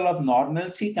principle of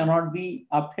normalcy cannot be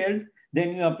upheld.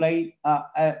 Then you apply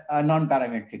a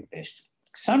non-parametric test.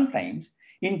 Sometimes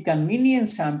in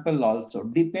convenience sample also,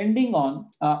 depending on,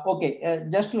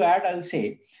 just to add, I'll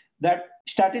say that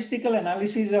statistical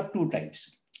analysis is of two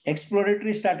types: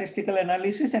 exploratory statistical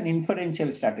analysis and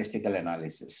inferential statistical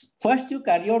analysis. First, you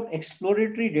carry out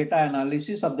exploratory data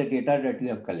analysis of the data that you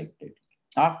have collected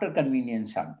after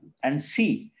convenience sample and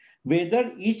see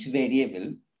whether each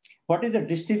variable, what is the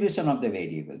distribution of the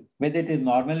variable, whether it is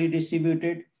normally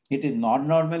distributed, it is not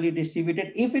normally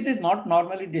distributed. If it is not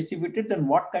normally distributed, then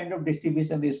what kind of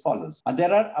distribution is follows?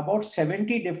 There are about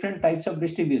 70 different types of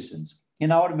distributions.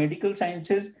 In our medical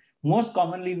sciences, most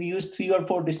commonly we use 3 or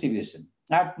 4 distributions.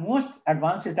 At most,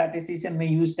 advanced statistician may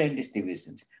use 10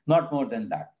 distributions, not more than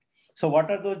that. So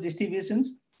what are those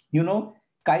distributions? You know,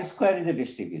 chi-square is a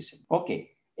distribution.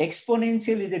 Okay.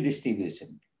 Exponential is a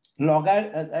distribution.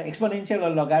 Exponential or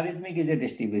logarithmic is a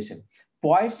distribution.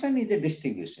 Poisson is a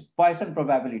distribution. Poisson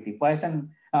probability. Poisson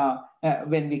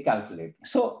when we calculate.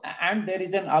 So, and there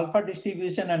is an alpha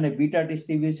distribution and a beta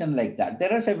distribution like that.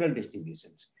 There are several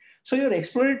distributions. So your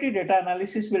exploratory data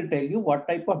analysis will tell you what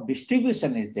type of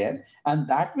distribution is there, and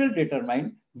that will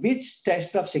determine which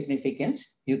test of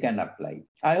significance you can apply.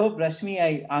 I hope, Rashmi,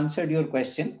 I answered your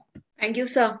question. Thank you,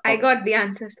 sir. I got the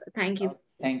answers. Thank you.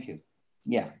 Thank you.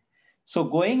 Yeah. So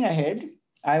going ahead,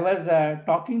 I was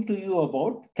talking to you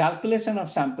about calculation of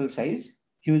sample size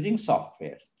using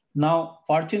software. Now,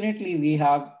 fortunately, we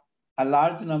have a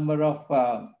large number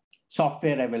of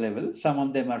software available. Some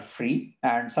of them are free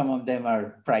and some of them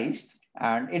are priced,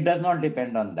 and it does not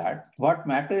depend on that. What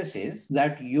matters is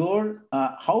that your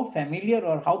how familiar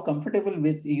or how comfortable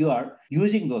with you are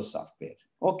using those software.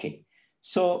 Okay,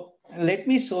 so let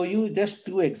me show you just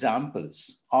 2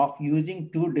 examples of using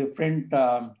 2 different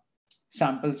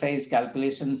sample size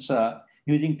calculations,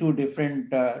 using 2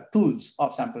 different tools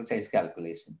of sample size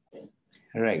calculation.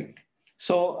 Right.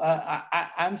 So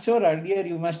I'm sure earlier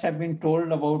you must have been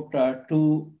told about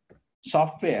 2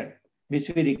 software which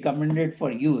we recommended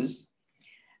for use.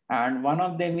 And one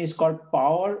of them is called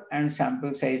Power and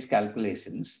Sample Size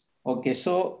Calculations. Okay,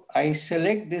 so I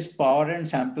select this Power and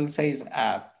Sample Size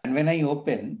app. And when I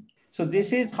open, so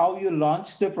this is how you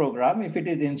launch the program. If it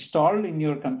is installed in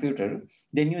your computer,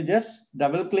 then you just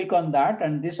double click on that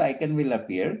and this icon will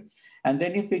appear. And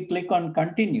then if we click on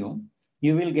continue,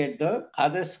 you will get the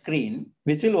other screen,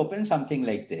 which will open something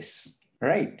like this,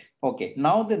 right? Okay,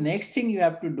 now the next thing you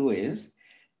have to do is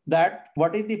that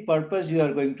what is the purpose you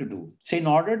are going to do? So in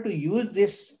order to use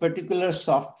this particular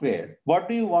software, what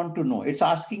do you want to know? It's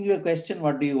asking you a question,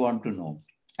 what do you want to know?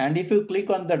 And if you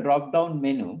click on the drop-down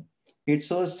menu, it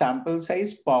shows sample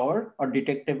size, power, or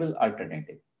detectable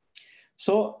alternative.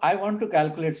 So I want to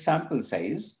calculate sample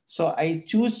size. So I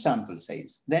choose sample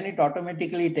size. Then it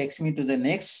automatically takes me to the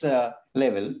next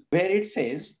level where it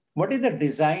says, what is the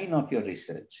design of your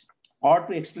research? Or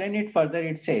to explain it further,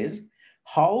 it says,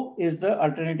 how is the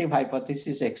alternative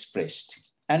hypothesis expressed?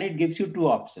 And it gives you 2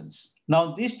 options.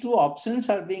 Now, these 2 options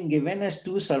are being given as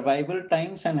 2 survival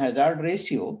times and hazard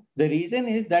ratio. The reason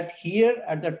is that here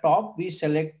at the top, we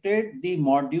selected the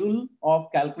module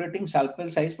of calculating sample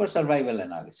size for survival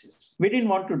analysis. We didn't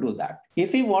want to do that.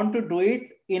 If we want to do it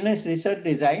in a research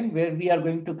design where we are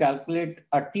going to calculate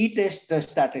a t-test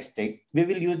statistic, we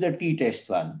will use the t-test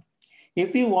one.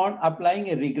 If you want applying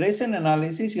a regression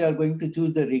analysis, you are going to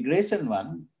choose the regression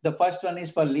one. The first one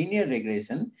is for linear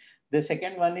regression. The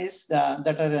second one is that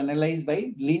are analyzed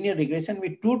by linear regression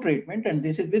with 2 treatment, and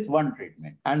this is with 1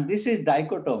 treatment. And this is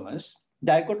dichotomous.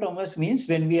 Dichotomous means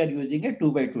when we are using a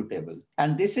 2x2 table.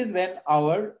 And this is when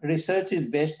our research is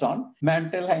based on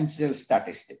Mantel-Haenszel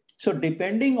statistic. So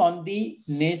depending on the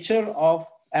nature of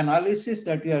analysis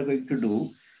that you are going to do,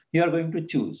 you are going to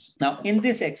choose. Now, in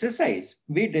this exercise,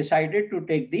 we decided to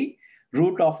take the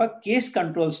route of a case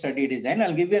control study design.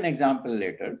 I'll give you an example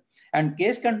later. And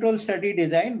case control study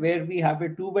design, where we have a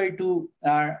 2x2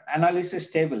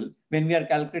 analysis table, when we are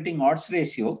calculating odds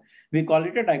ratio, we call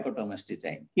it a dichotomous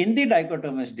design. In the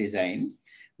dichotomous design,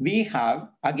 we have,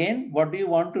 again, what do you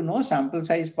want to know? Sample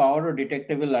size, power, or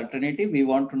detectable alternative? We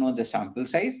want to know the sample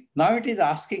size. Now it is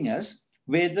asking us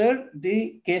whether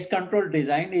the case control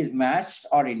design is matched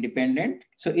or independent.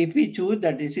 So if we choose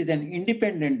that this is an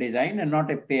independent design and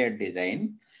not a paired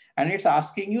design, and it's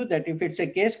asking you that if it's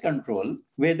a case control,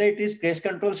 whether it is case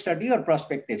control study or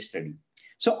prospective study.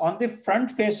 So on the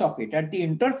front face of it, at the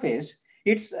interface,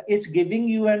 it's giving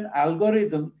you an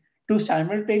algorithm to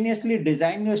simultaneously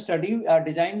design your study,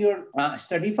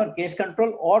 study for case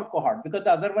control or cohort, because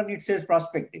the other one, it says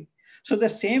prospective. So the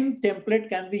same template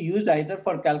can be used either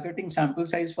for calculating sample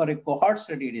size for a cohort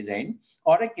study design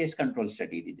or a case control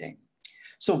study design.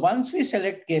 So once we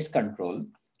select case control,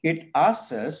 it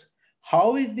asks us,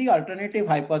 how is the alternative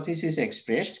hypothesis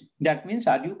expressed? That means,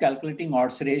 are you calculating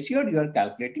odds ratio or you are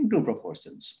calculating two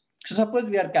proportions? So suppose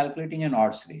we are calculating an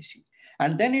odds ratio.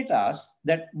 And then it asks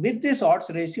that with this odds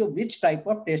ratio, which type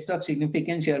of test of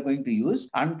significance you are going to use,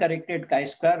 uncorrected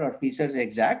chi-square or Fisher's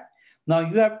exact. Now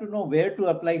you have to know where to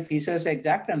apply Fisher's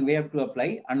exact and where to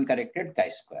apply uncorrected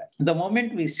chi-square. The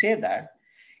moment we say that,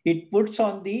 it puts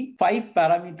on the 5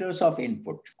 parameters of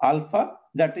input: alpha,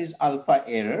 that is alpha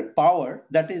error; power,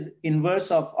 that is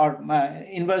inverse of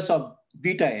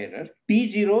beta error;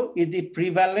 P0 is the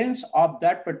prevalence of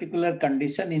that particular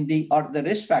condition in the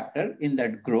risk factor in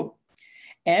that group.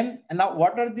 M, now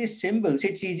what are these symbols?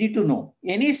 It's easy to know.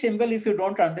 Any symbol, if you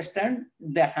don't understand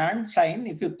the hand sign,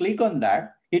 if you click on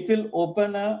that, it will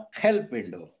open a help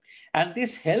window. And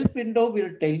this help window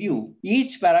will tell you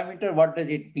each parameter, what does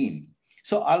it mean.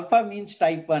 So alpha means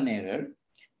type 1 error.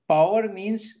 Power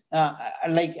means,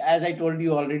 like as I told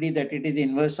you already, that it is the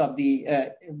inverse of the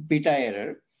beta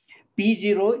error.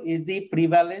 P0 is the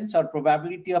prevalence or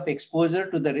probability of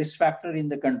exposure to the risk factor in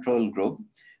the control group.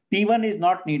 P1 is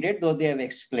not needed, though they have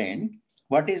explained.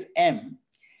 What is M?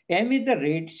 M is the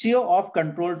ratio of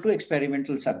control to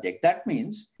experimental subject. That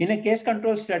means in a case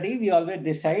control study, we always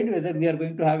decide whether we are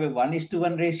going to have a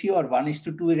 1:1 ratio or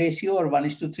 1:2 ratio or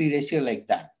 1:3 ratio, like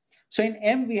that. So in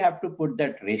M, we have to put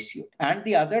that ratio. And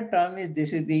the other term is,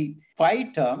 this is the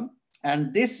phi term.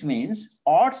 And this means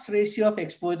odds ratio of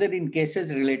exposure in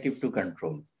cases relative to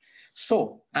control.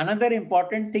 So another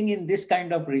important thing in this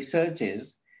kind of research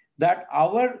is that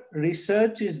our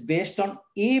research is based on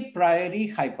a priori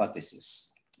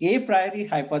hypothesis. A priori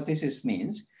hypothesis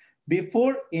means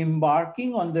before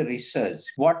embarking on the research,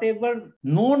 whatever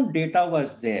known data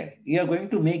was there, you are going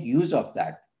to make use of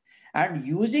that. And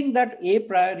using that a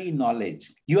priori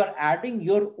knowledge, you are adding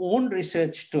your own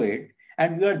research to it,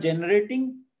 and you are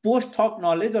generating post hoc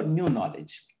knowledge or new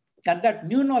knowledge. And that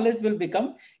new knowledge will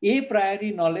become a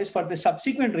priori knowledge for the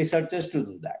subsequent researchers to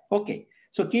do that. Okay.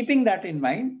 So keeping that in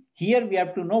mind, here we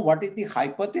have to know what is the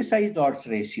hypothesized odds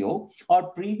ratio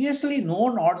or previously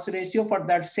known odds ratio for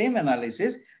that same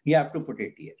analysis. You have to put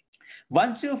it here.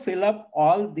 Once you fill up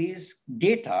all these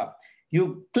data,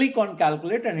 you click on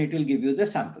calculate and it will give you the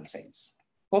sample size.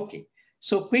 Okay.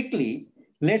 So quickly,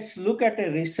 let's look at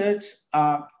a research,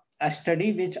 a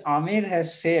study which Amir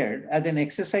has shared as an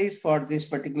exercise for this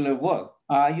particular work.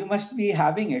 You must be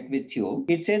having it with you.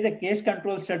 It says a case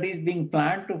control study is being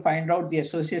planned to find out the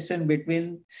association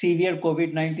between severe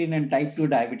COVID-19 and type 2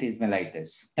 diabetes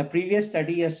mellitus. A previous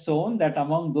study has shown that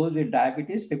among those with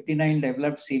diabetes, 59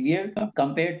 developed severe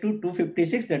compared to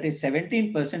 256, that is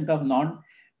 17% of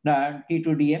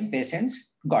non-T2DM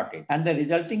patients got it. And the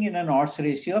resulting in an odds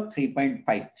ratio of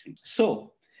 3.53.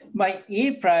 So my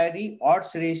a priori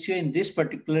odds ratio in this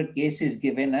particular case is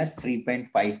given as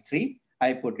 3.53.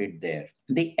 I put it there.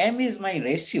 The M is my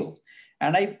ratio.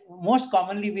 And most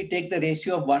commonly we take the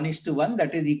ratio of 1:1,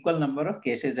 that is equal number of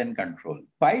cases and control.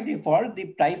 By default,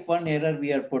 the type 1 error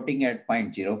we are putting at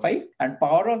 0.05. And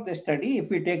power of the study,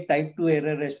 if we take type 2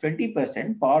 error as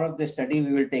 20%, power of the study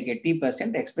we will take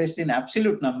 80%, expressed in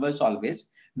absolute numbers always.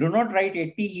 Do not write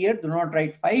 80 here, do not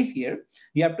write 5 here.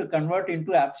 You have to convert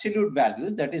into absolute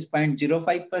values, that is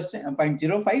 0.05%,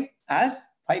 0.05 as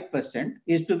 5%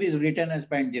 is to be written as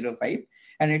 0.05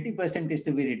 and 80% is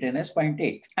to be written as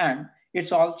 0.8. And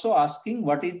it's also asking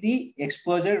what is the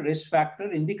exposure risk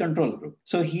factor in the control group.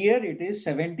 So here it is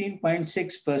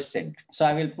 17.6%. So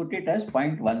I will put it as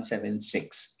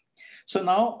 0.176. So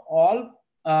now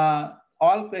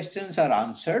all questions are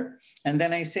answered. And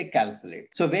then I say calculate.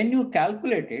 So when you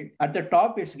calculate it, at the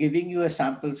top, it's giving you a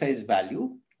sample size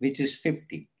value, which is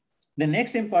 50. The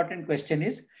next important question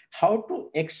is how to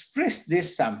express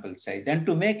this sample size. And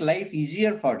to make life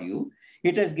easier for you,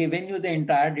 it has given you the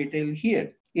entire detail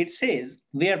here. It says,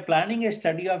 we are planning a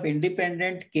study of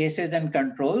independent cases and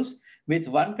controls with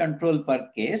one control per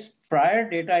case. Prior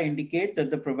data indicate that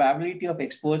the probability of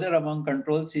exposure among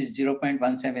controls is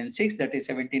 0.176, that is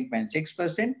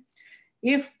 17.6%.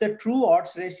 If the true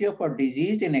odds ratio for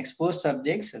disease in exposed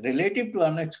subjects relative to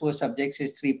unexposed subjects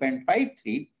is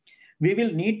 3.53, we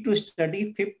will need to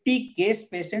study 50 case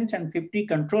patients and 50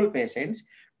 control patients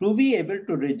to be able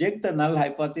to reject the null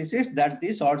hypothesis that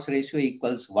this odds ratio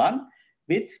equals 1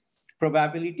 with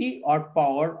probability or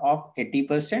power of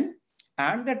 80%.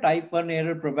 And the type 1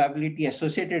 error probability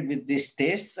associated with this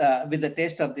test, with the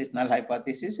test of this null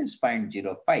hypothesis is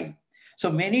 0.05.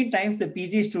 So many times the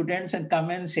PG students come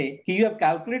and say, you have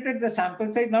calculated the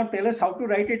sample size, now tell us how to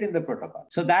write it in the protocol.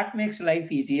 So that makes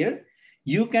life easier.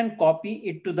 You can copy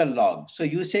it to the log. So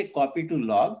you say copy to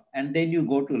log, and then you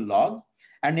go to log.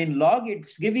 And in log,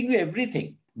 it's giving you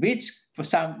everything, which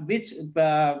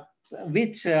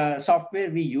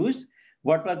software we used,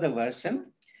 what was the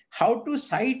version, how to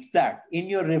cite that in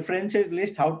your references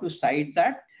list, how to cite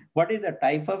that, what is the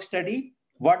type of study,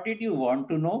 what did you want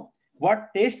to know, what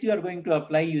test you are going to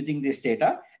apply using this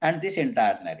data, and this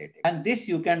entire narrative. And this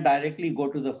you can directly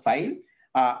go to the file.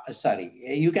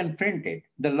 You can print it.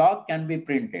 The log can be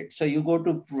printed. So you go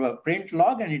to print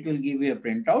log and it will give you a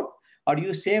printout, or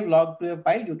you save log to a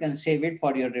file, you can save it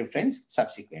for your reference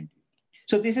subsequently.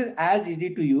 So this is as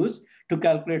easy to use to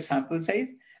calculate sample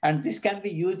size. And this can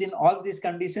be used in all these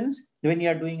conditions when you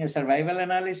are doing a survival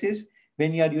analysis,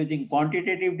 when you are using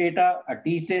quantitative data, a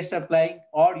t-test applying,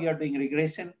 or you are doing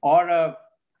regression, or a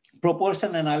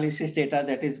proportion analysis data,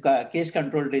 that is case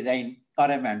control design or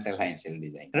a Mantel-Haenszel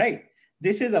design, right?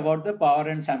 This is about the power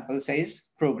and sample size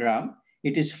program.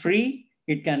 It is free.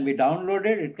 It can be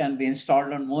downloaded. It can be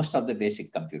installed on most of the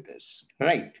basic computers,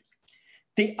 right?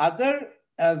 The other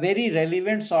very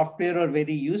relevant software or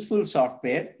very useful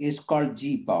software is called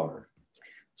G-Power.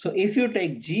 So if you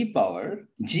take G-Power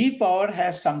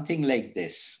has something like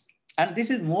this. And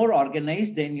this is more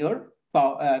organized than your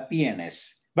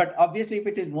PNS. But obviously, if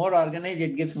it is more organized,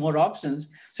 it gives more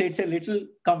options. So it's a little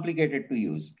complicated to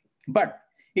use. But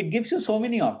it gives you so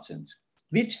many options.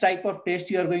 Which type of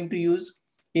test you are going to use?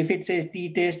 If it says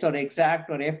t-test or exact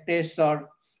or f-test or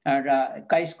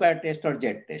chi-square test or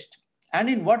z-test. And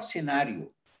in what scenario?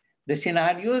 The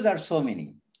scenarios are so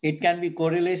many. It can be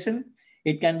correlation.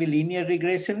 It can be linear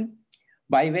regression,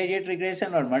 bivariate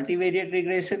regression or multivariate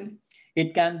regression.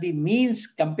 It can be means,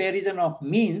 comparison of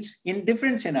means in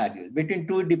different scenarios, between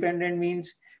two dependent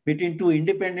means, between two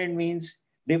independent means,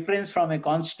 difference from a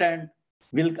constant.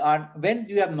 When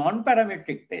you have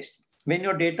non-parametric test, when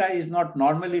your data is not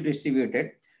normally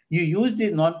distributed, you use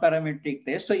these non-parametric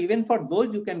tests. So even for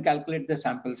those, you can calculate the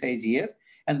sample size here.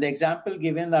 And the example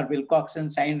given are Wilcoxon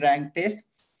sign rank test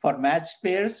for matched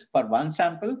pairs for one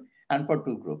sample and for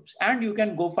two groups. And you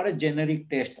can go for a generic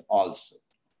test also,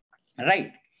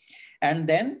 right? And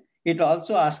then it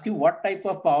also asks you what type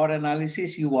of power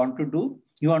analysis you want to do.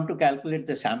 You want to calculate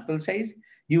the sample size.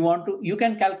 You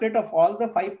can calculate of all the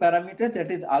 5 parameters,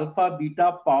 that is alpha,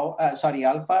 beta,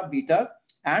 alpha, beta,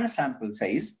 and sample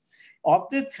size. Of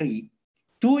the 3,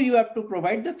 2 you have to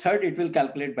provide, the third it will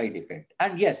calculate by default.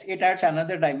 And yes, it adds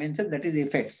another dimension, that is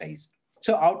effect size.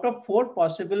 So out of 4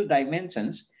 possible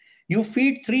dimensions, you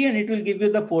feed 3 and it will give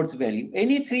you the 4th value.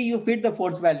 Any 3 you feed the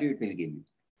 4th value, it will give you.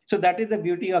 So that is the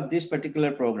beauty of this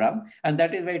particular program. And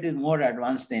that is why it is more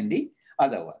advanced than the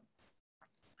other one,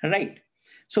 right?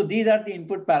 So these are the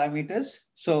input parameters.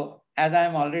 So as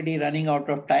I'm already running out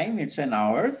of time, it's an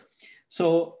hour.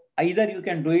 So either you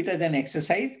can do it as an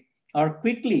exercise or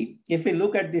quickly, if we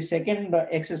look at the second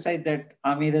exercise that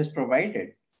Amir has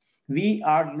provided, we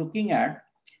are looking at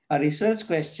a research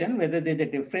question, whether there's a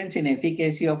difference in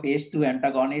efficacy of ACE2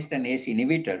 antagonist and ACE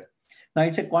inhibitor. Now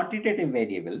it's a quantitative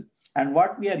variable. And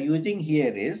what we are using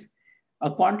here is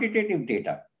a quantitative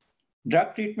data.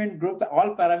 Drug treatment group,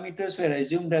 all parameters were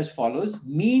assumed as follows.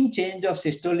 Mean change of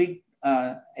systolic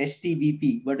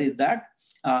STBP, what is that?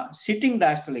 Sitting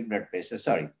diastolic blood pressure,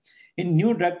 sorry. In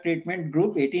new drug treatment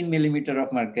group, 18 millimeter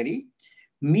of mercury.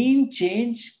 Mean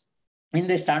change in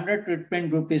the standard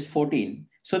treatment group is 14.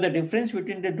 So the difference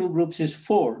between the two groups is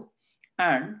 4.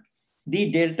 And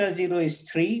the delta 0 is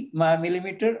 3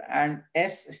 millimeter and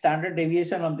S standard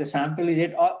deviation of the sample is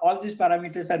 8. All these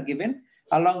parameters are given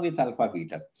along with alpha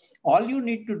beta. All you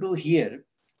need to do here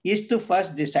is to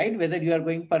first decide whether you are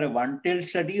going for a one-tailed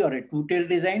study or a two-tailed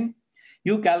design.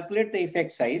 You calculate the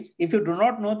effect size. If you do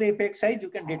not know the effect size, you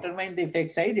can determine the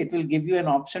effect size. It will give you an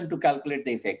option to calculate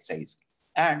the effect size.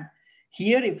 And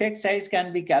here effect size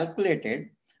can be calculated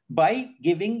by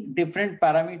giving different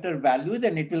parameter values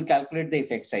and it will calculate the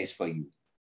effect size for you.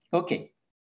 Okay.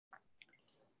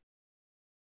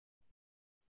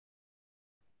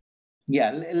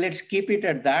 Yeah, let's keep it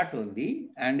at that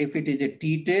only. And if it is a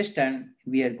t-test and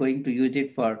we are going to use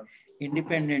it for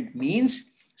independent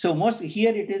means, so most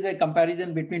here it is a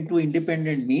comparison between two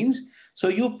independent means. So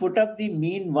you put up the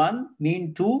mean 1,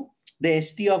 mean 2, the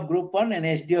ST of group 1 and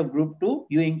ST of group 2.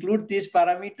 You include these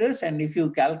parameters, and if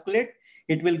you calculate,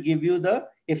 it will give you the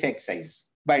effect size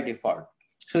by default.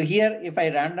 So here, if I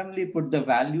randomly put the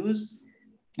values,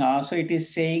 so it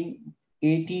is saying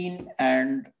 18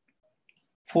 and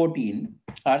 14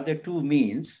 are the two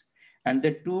means, and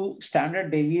the two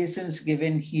standard deviations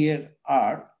given here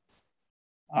are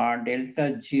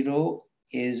delta 0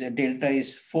 is delta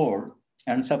is 4,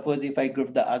 and suppose if I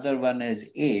group the other one as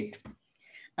 8,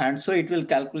 and so it will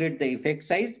calculate the effect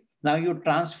size. Now you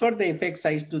transfer the effect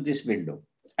size to this window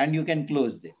and you can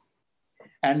close this.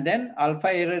 And then alpha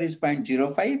error is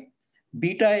 0.05,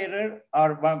 beta error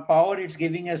or power it's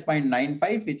giving us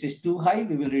 0.95, which is too high.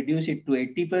 We will reduce it to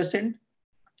 80%.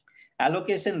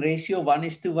 Allocation ratio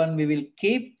 1:1 we will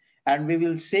keep, and we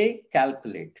will say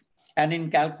calculate. And in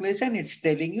calculation, it's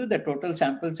telling you the total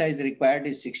sample size required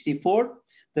is 64.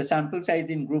 The sample size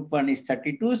in group 1 is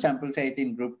 32. Sample size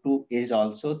in group 2 is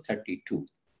also 32.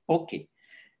 Okay.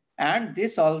 And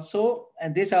this also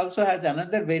has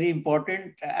another very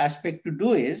important aspect to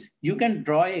do is you can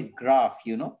draw a graph,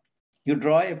 you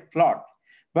draw a plot,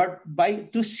 but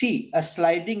to see a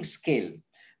sliding scale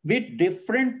with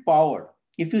different power.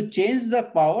 If you change the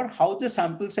power, how the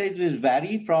sample size will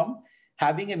vary from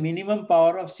having a minimum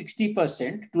power of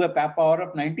 60% to a power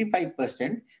of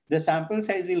 95%, the sample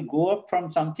size will go up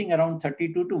from something around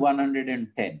 32 to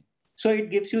 110. So it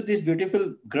gives you this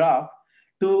beautiful graph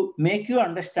to make you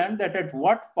understand that at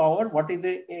what power, what is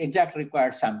the exact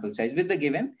required sample size with the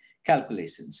given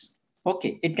calculations.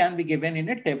 Okay, it can be given in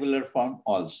a tabular form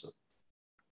also.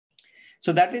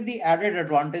 So that is the added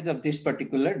advantage of this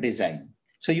particular design.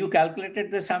 So you calculated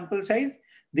the sample size.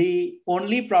 The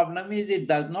only problem is it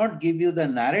does not give you the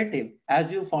narrative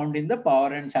as you found in the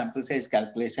power and sample size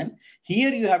calculation. Here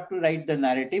you have to write the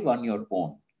narrative on your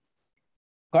own.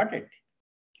 Got it?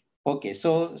 Okay,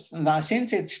 so now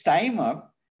since it's time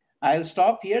up, I'll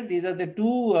stop here. These are the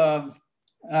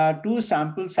two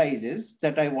sample sizes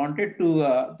that I wanted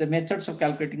to, the methods of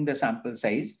calculating the sample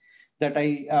size that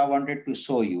I wanted to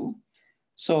show you.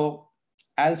 So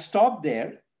I'll stop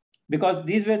there because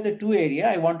these were the two areas.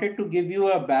 I wanted to give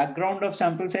you a background of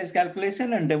sample size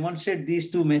calculation and demonstrate these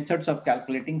two methods of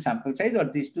calculating sample size or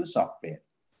these two software.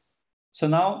 So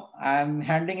now I'm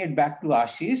handing it back to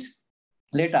Ashish.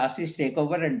 Let Ashish take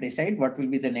over and decide what will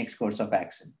be the next course of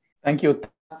action. Thank you,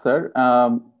 sir.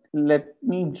 Let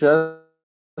me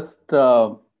just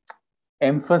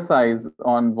emphasize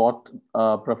on what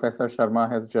Professor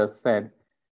Sharma has just said.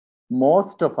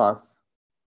 Most of us,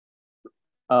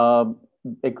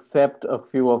 except a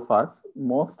few of us,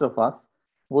 most of us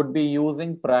would be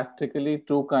using practically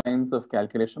two kinds of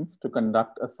calculations to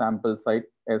conduct a sample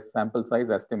size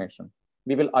estimation.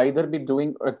 We will either be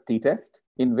doing a t-test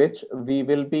in which we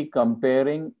will be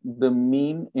comparing the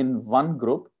mean in one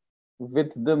group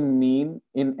with the mean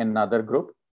in another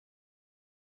group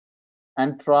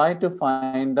and try to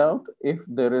find out if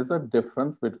there is a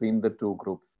difference between the two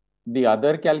groups. The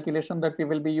other calculation that we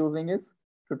will be using is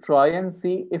to try and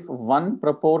see if one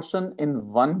proportion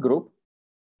in one group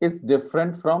is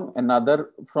different from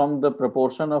the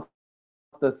proportion of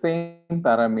the same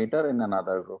parameter in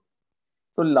another group.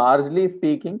 So largely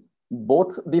speaking,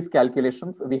 both these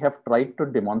calculations we have tried to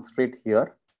demonstrate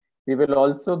here. We will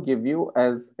also give you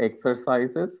as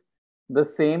exercises the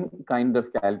same kind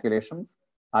of calculations,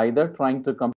 either trying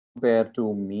to compare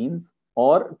two means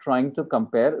or trying to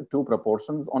compare two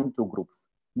proportions on two groups.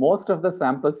 Most of the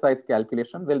sample size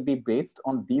calculation will be based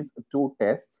on these two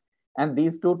tests, and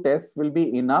these two tests will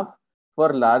be enough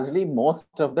for largely most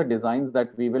of the designs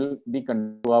that we will be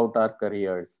conducting throughout our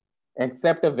careers,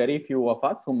 except a very few of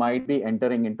us who might be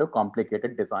entering into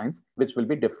complicated designs, which will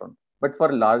be different. But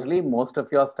for largely most of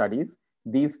your studies,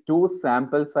 these two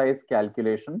sample size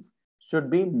calculations should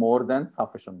be more than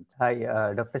sufficient. Hi,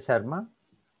 Dr. Sharma.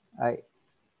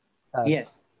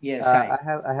 Yes. Yes, hi.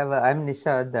 I'm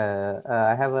Nishad.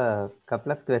 I have a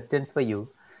couple of questions for you.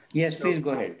 Yes, please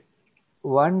go ahead.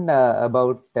 One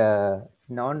about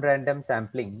non-random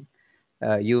sampling.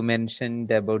 You mentioned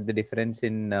about the difference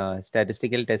in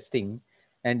statistical testing.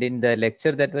 And in the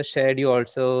lecture that was shared, you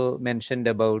also mentioned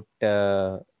about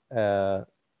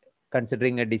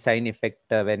considering a design effect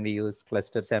when we use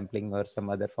cluster sampling or some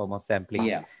other form of sampling.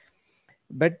 Yeah.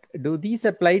 But do these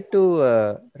apply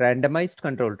to randomized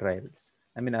control trials?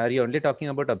 I mean, are you only talking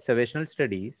about observational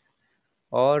studies,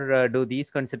 or do these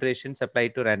considerations apply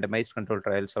to randomized control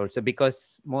trials also?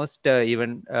 Because most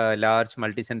even large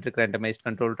multicentric randomized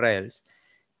control trials,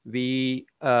 we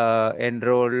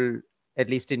enroll, at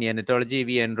least in neonatology,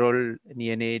 we enroll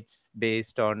neonates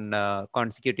based on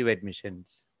consecutive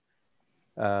admissions,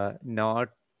 not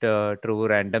true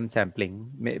random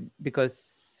sampling,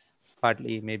 because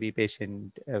partly maybe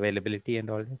patient availability and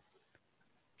all that.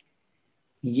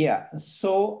 Yeah,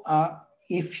 so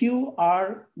if you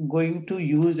are going to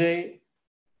use a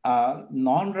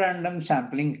non-random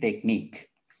sampling technique,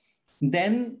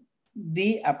 then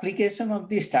the application of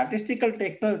the statistical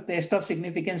test of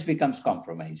significance becomes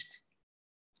compromised.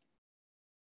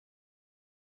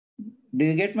 Do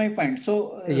you get my point?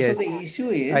 So, yes, so the issue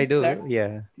is I do, that,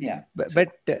 yeah. But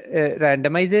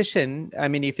randomization, I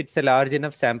mean, if it's a large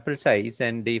enough sample size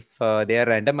and if they are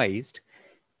randomized,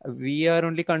 we are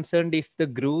only concerned if the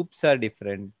groups are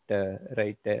different,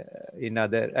 right?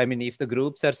 If the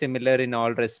groups are similar in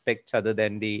all respects other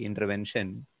than the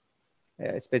intervention,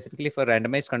 specifically for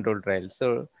randomized control trials.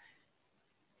 So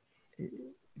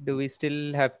do we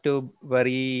still have to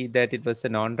worry that it was a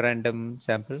non-random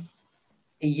sample?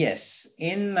 Yes,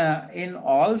 in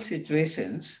all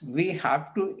situations, we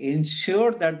have to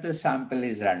ensure that the sample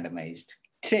is randomized.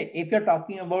 Say, if you're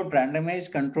talking about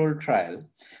randomized control trial,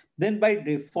 then by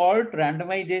default,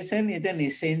 randomization is an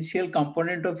essential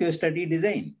component of your study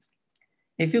design.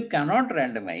 If you cannot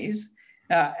randomize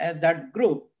that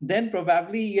group, then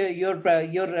probably your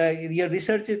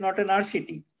research is not an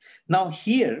RCT. Now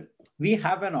here, we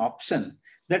have an option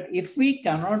that if we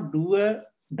cannot do a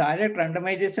direct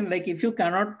randomization, like if you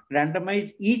cannot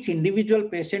randomize each individual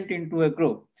patient into a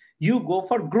group, you go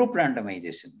for group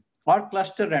randomization or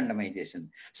cluster randomization.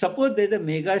 Suppose there's a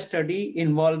mega study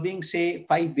involving, say,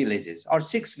 5 villages or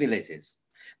 6 villages.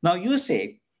 Now you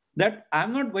say that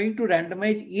I'm not going to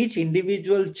randomize each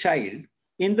individual child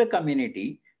in the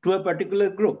community to a particular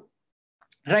group,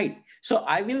 right? So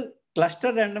I will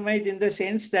cluster randomize in the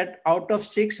sense that out of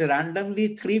 6,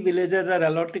 randomly 3 villages are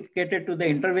allocated to the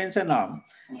intervention arm,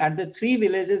 and the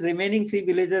remaining 3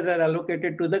 villages are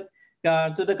allocated to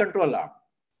the control arm.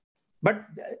 But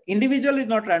individual is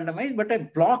not randomized, but a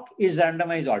block is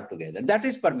randomized altogether. That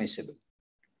is permissible.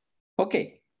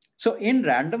 Okay. So in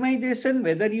randomization,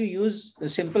 whether you use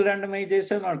simple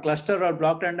randomization or cluster or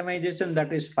block randomization,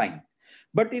 that is fine.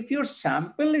 But if your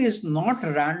sample is not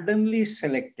randomly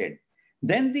selected,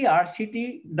 then the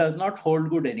RCT does not hold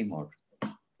good anymore.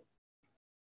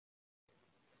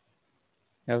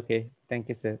 Okay, thank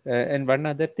you, sir. And one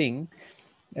other thing,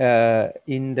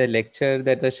 in the lecture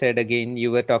that was shared again,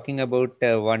 you were talking about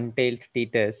one-tailed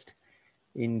t-test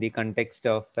in the context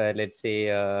of, let's say,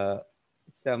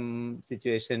 some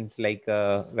situations like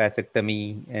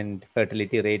vasectomy and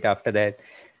fertility rate after that.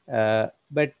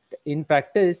 But in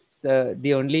practice,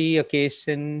 the only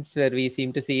occasions where we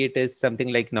seem to see it is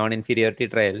something like non-inferiority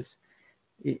trials.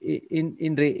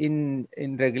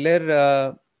 In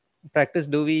regular practice,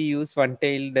 do we use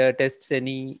one-tailed tests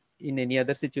in any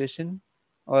other situation,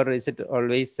 or is it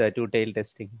always two-tailed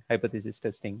testing, hypothesis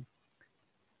testing?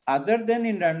 Other than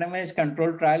in randomized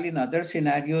control trial, in other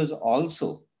scenarios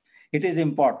also, it is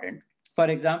important. For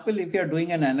example, if you're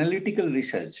doing an analytical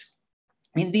research,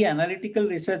 in the analytical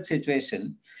research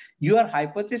situation, you are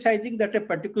hypothesizing that a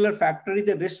particular factor is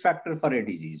a risk factor for a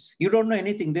disease. You don't know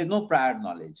anything, there's no prior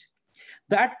knowledge.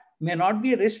 That may not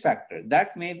be a risk factor,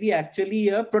 that may be actually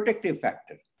a protective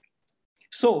factor.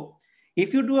 So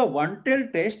if you do a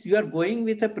one-tailed test, you are going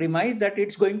with a premise that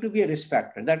it's going to be a risk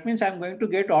factor. That means I'm going to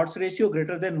get odds ratio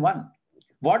greater than 1.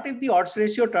 What if the odds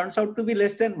ratio turns out to be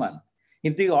less than 1?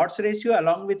 If the odds ratio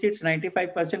along with its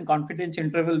 95% confidence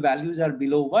interval values are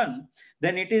below 1,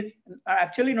 then it is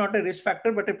actually not a risk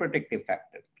factor, but a protective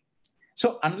factor.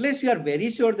 So unless you are very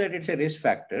sure that it's a risk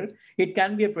factor, it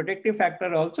can be a protective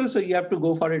factor also. So you have to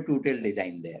go for a two-tailed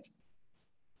design there.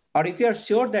 Or if you are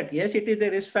sure that, yes, it is a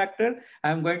risk factor,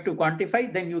 I'm going to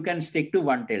quantify, then you can stick to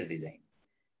one-tailed design.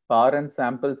 Power and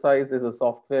sample size is a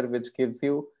software which gives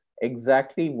you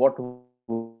exactly what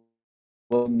you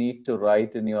need to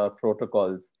write in your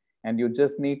protocols. And you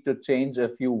just need to change a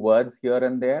few words here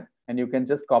and there. And you can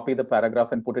just copy the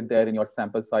paragraph and put it there in your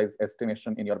sample size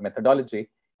estimation in your methodology.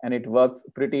 And it works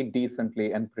pretty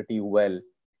decently and pretty well.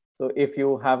 So if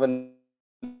you have a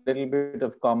little bit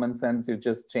of common sense, you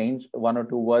just change 1 or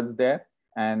 2 words there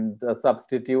and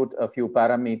substitute a few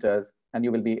parameters, and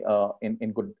you will be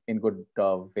in good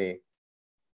way.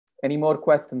 Any more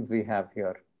questions we have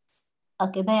here?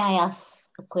 Okay, may I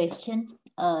ask a question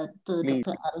to Please.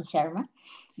 Dr. Arun Sharma?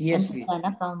 Yes, I'm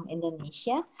Sukarna from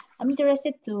Indonesia. I'm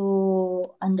interested to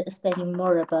understanding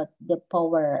more about the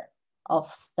power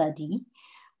of study.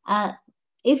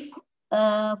 if,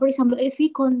 for example, if we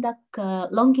conduct a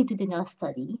longitudinal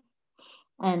study,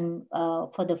 and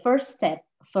for the first step,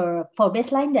 for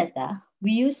baseline data,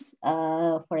 we use,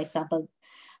 for example,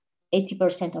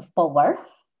 80% of power.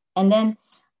 And then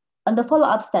on the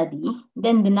follow-up study,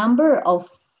 then the number of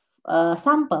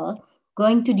sample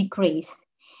going to decrease.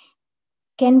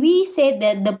 Can we say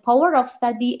that the power of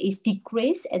study is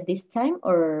decreased at this time,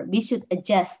 or we should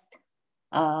adjust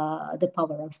the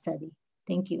power of study?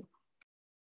 Thank you.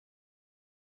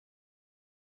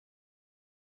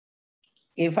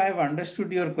 If I've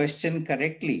understood your question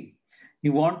correctly,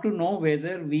 you want to know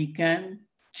whether we can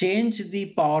change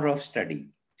the power of study.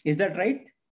 Is that right?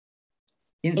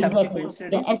 In subsequent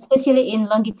studies? Yeah, especially in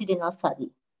longitudinal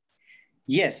study.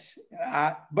 Yes,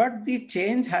 but the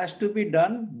change has to be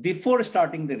done before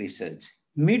starting the research.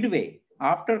 Midway,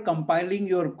 after compiling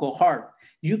your cohort,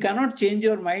 you cannot change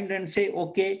your mind and say,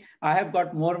 okay, I have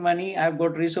got more money, I have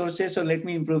got resources, so let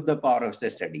me improve the power of the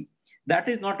study. That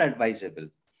is not advisable.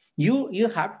 You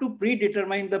have to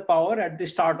predetermine the power at the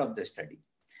start of the study.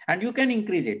 And you can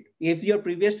increase it. If your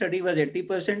previous study was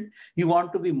 80%, you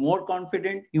want to be more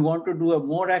confident, you want to do a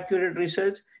more accurate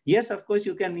research, yes, of course,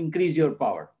 you can increase your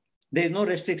power. There is no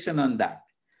restriction on that.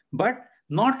 But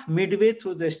not midway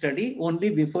through the study,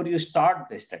 only before you start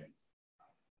the study.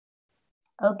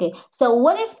 Okay, so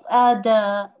what if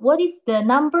the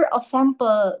number of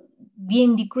sample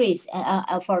being decreased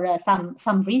for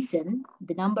some reason,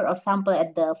 the number of sample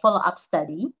at the follow-up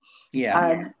study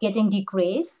are getting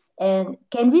decreased, and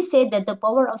can we say that the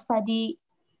power of study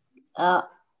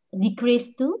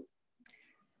decreased too?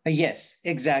 Yes,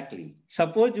 exactly.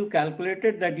 Suppose you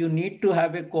calculated that you need to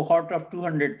have a cohort of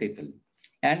 200 people,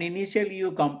 and initially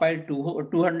you compiled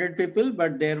 200 people,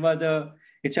 but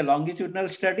it's a longitudinal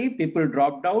study. People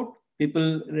dropped out.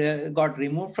 People got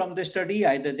removed from the study.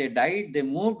 Either they died, they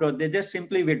moved, or they just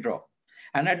simply withdraw.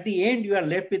 And at the end, you are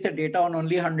left with the data on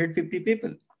only 150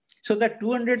 people. So that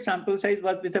 200 sample size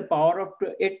was with a power of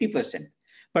 80%.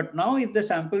 But now if the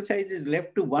sample size is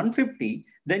left to 150,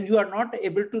 then you are not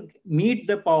able to meet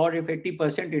the power if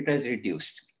 80% it has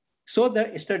reduced. So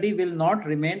the study will not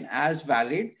remain as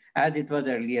valid as it was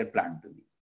earlier planned to be.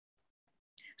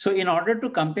 So in order to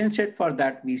compensate for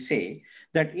that, we say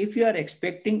that if you are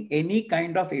expecting any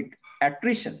kind of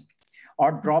attrition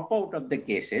or dropout of the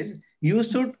cases, you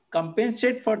should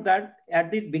compensate for that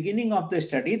at the beginning of the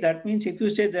study. That means if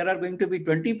you say there are going to be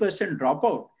 20%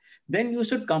 dropout, then you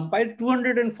should compile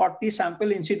 240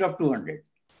 sample instead of 200.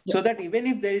 Yeah. So that even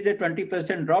if there is a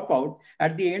 20% dropout,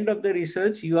 at the end of the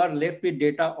research, you are left with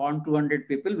data on 200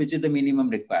 people, which is the minimum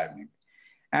requirement.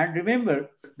 And remember,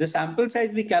 the sample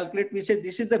size we calculate, we say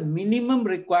this is the minimum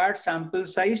required sample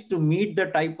size to meet the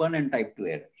type 1 and type 2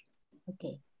 error.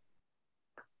 Okay.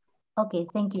 Okay,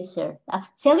 thank you, sir.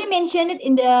 Shall we mention it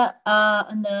in the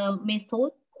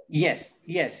method? Yes,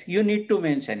 you need to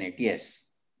mention it, yes.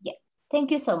 Yeah, thank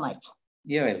you so much.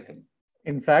 You're welcome.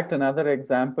 In fact, another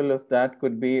example of that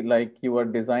could be like you are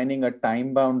designing a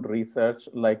time-bound research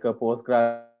like a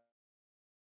postgraduate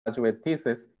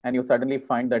thesis, and you suddenly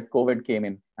find that COVID came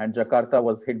in and Jakarta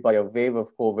was hit by a wave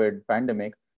of COVID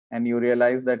pandemic, and you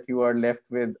realize that you are left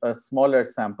with a smaller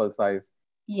sample size.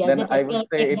 Yeah, then I would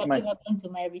say it might happen to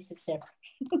my research.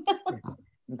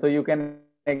 So you can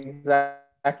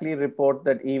exactly report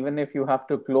that even if you have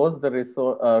to close the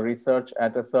research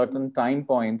at a certain time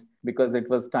point because it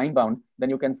was time bound, then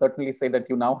you can certainly say that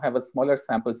you now have a smaller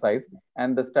sample size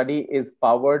and the study is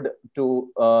powered to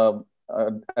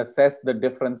assess the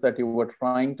difference that you were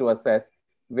trying to assess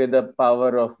with a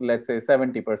power of, let's say,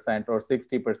 70% or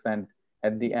 60%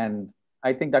 at the end.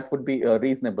 I think that would be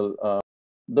reasonable.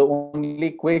 The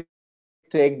only quick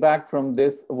take back from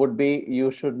this would be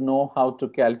you should know how to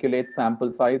calculate sample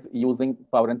size using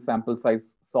power and sample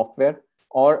size software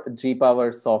or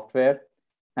GPower software,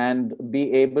 and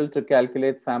be able to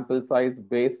calculate sample size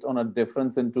based on a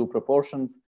difference in two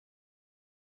proportions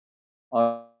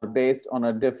or based on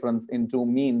a difference in two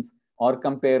means, or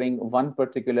comparing one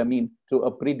particular mean to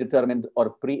a predetermined or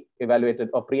pre-evaluated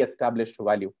or pre-established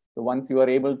value. So once you are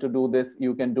able to do this,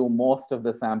 you can do most of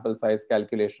the sample size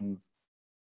calculations.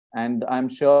 And I'm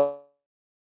sure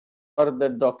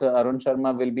that Dr. Arun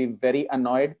Sharma will be very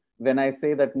annoyed when I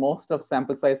say that most of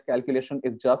sample size calculation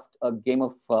is just a game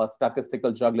of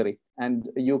statistical jugglery. And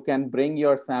you can bring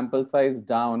your sample size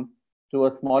down to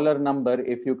a smaller number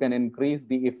if you can increase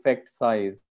the effect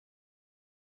size.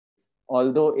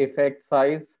 Although effect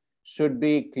size should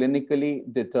be clinically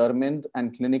determined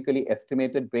and clinically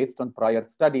estimated based on prior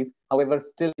studies. However,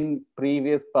 still in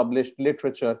previous published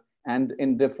literature and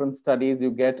in different studies,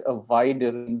 you get a wide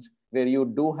range where you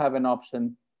do have an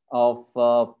option of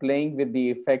playing with the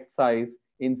effect size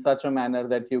in such a manner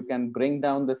that you can bring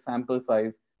down the sample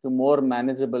size to more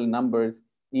manageable numbers,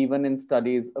 even in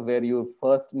studies where you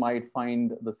first might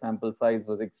find the sample size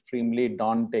was extremely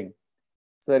daunting.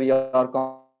 Sir, your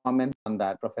comment on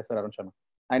that, Professor Arun Sharma.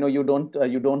 I know you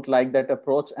don't like that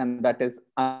approach, and that is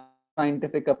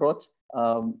unscientific approach,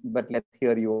 but let's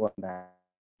hear you on that.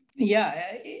 Yeah,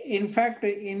 in fact,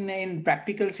 in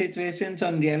practical situations,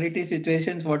 on reality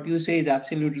situations, what you say is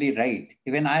absolutely right.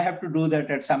 Even I have to do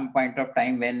that at some point of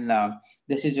time when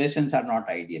the situations are not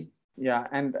ideal. Yeah,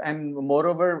 and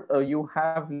moreover, you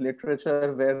have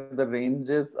literature where the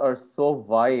ranges are so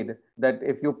wide that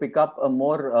if you pick up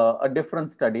a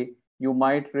different study, you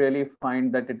might really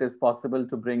find that it is possible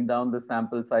to bring down the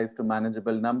sample size to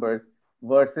manageable numbers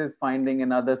versus finding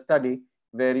another study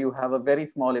where you have a very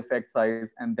small effect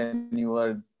size and then you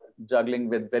are juggling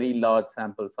with very large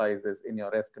sample sizes in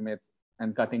your estimates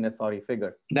and cutting a sorry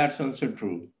figure. That's also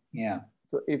true. Yeah.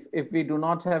 So if we do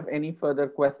not have any further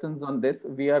questions on this,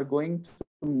 we are going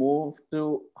to move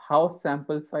to how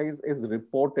sample size is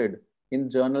reported in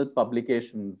journal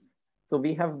publications. So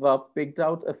we have picked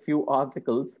out a few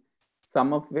articles,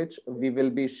 some of which we will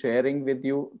be sharing with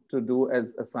you to do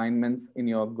as assignments in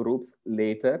your groups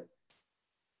later.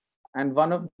 And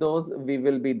one of those we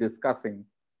will be discussing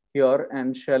here,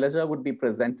 and Shailaja would be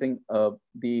presenting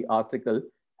the article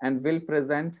and will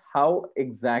present how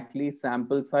exactly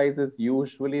sample size is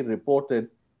usually reported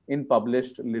in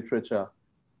published literature.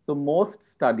 So most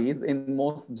studies in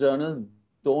most journals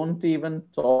don't even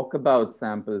talk about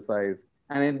sample size,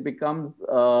 and it becomes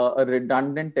a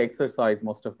redundant exercise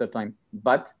most of the time.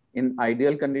 But in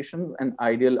ideal conditions and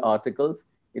ideal articles,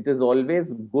 it is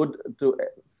always good to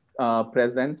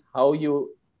present how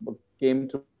you came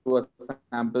to a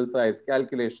sample size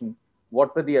calculation,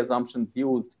 what were the assumptions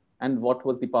used, and what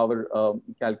was the power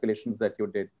calculations that you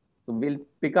did. So we'll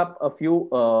pick up a few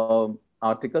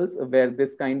articles where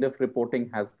this kind of reporting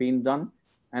has been done,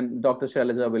 and Dr.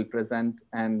 Shailaja will present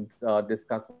and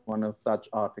discuss one of such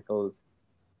articles.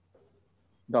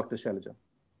 Dr. Shailaja.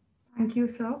 Thank you,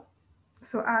 sir.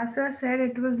 So as I said,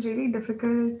 it was really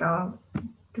difficult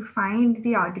to find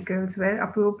the articles where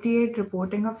appropriate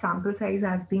reporting of sample size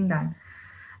has been done.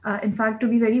 In fact, to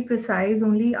be very precise,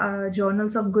 only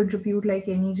journals of good repute like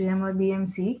NEJM or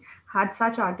BMC had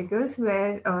such articles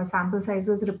where sample size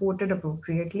was reported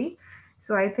appropriately.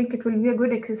 So I think it will be a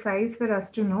good exercise for us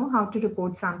to know how to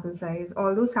report sample size.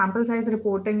 Although sample size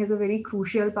reporting is a very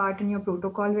crucial part in your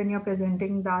protocol when you're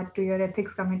presenting that to your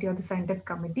ethics committee or the scientific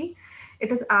committee,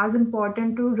 it is as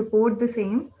important to report the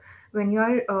same when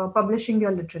you're publishing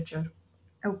your literature.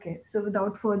 Okay, so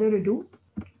without further ado,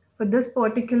 for this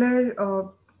particular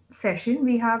session,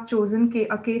 we have chosen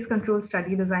a case control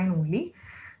study design only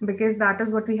because that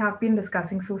is what we have been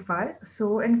discussing so far.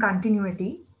 So in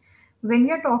continuity, when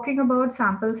you're talking about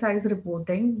sample size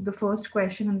reporting, the first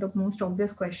question and the most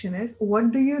obvious question is,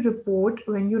 what do you report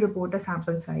when you report a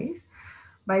sample size?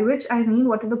 By which I mean,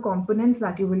 what are the components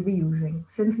that you will be using?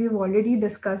 Since we've already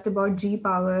discussed about G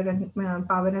power and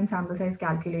power and sample size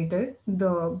calculator,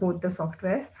 both the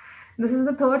softwares. This is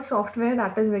the third software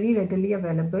that is very readily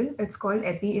available. It's called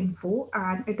EpiInfo,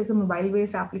 and it is a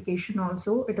mobile-based application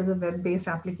also. It is a web-based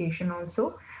application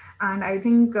also. And I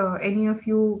think any of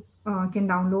you can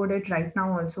download it right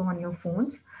now also on your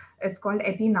phones. It's called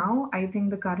Epi now. I think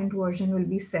the current version will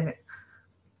be 7.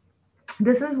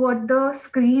 This is what the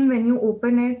screen, when you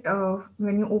open it,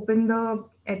 when you open the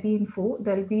EpiInfo,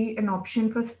 there'll be an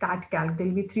option for StatCalc.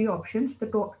 There'll be 3 options.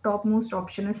 The topmost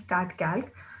option is StatCalc,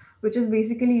 which is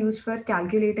basically used for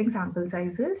calculating sample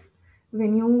sizes.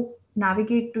 When you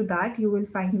navigate to that, you will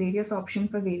find various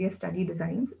options for various study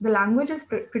designs. The language is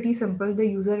pretty simple. The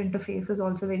user interface is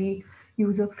also very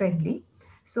user-friendly.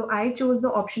 So I chose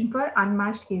the option for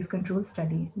unmatched case control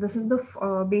study. This is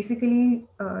the basically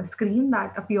screen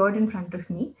that appeared in front of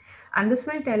me. And this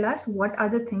will tell us what are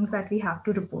the things that we have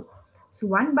to report. So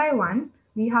one by one,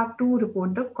 we have to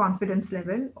report the confidence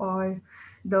level or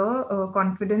the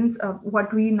confidence of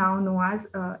what we now know as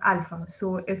alpha.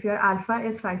 So if your alpha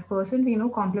is 5%, we know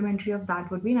complementary of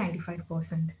that would be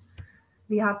 95%.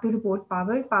 We have to report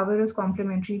power. Power is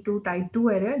complementary to type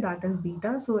 2 error, that is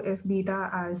beta. So if beta,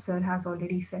 as sir has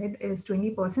already said, is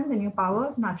 20%, then your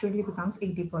power naturally becomes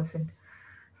 80%.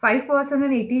 5%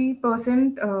 and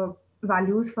 80%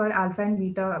 values for alpha and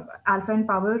beta, alpha and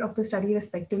power of the study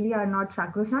respectively are not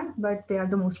sacrosanct, but they are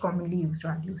the most commonly used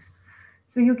values.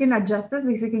 So you can adjust this.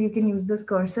 Basically, you can use this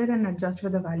cursor and adjust for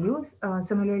the values.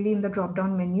 Similarly, in the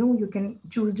drop-down menu, you can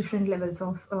choose different levels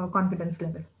of confidence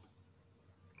level.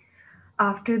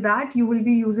 After that, you will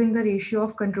be using the ratio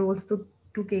of controls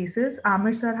to cases.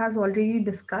 Amir sir has already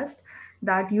discussed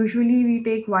that usually we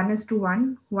take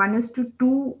 1:1,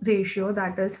 1:2 ratio,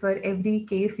 that is for every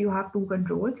case you have two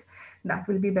controls. That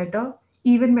will be better.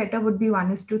 Even better would be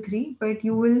 1:3, but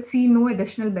you will see no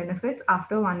additional benefits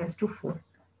after 1:4.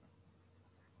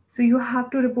 So you have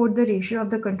to report the ratio of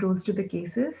the controls to the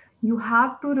cases. You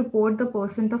have to report the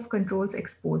percent of controls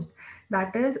exposed.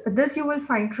 That is, this you will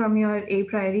find from your a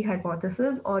priori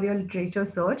hypothesis or your literature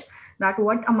search, that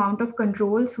what amount of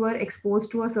controls were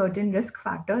exposed to a certain risk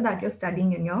factor that you're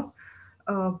studying in your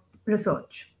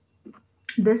research.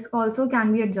 This also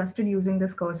can be adjusted using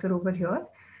this cursor over here.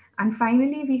 And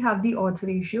finally, we have the odds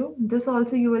ratio. This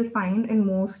also you will find in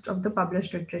most of the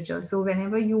published literature. So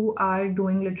whenever you are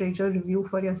doing literature review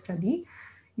for your study,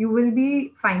 you will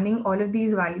be finding all of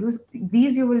these values.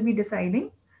 These you will be deciding,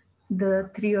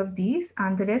 the three of these,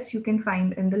 and the rest you can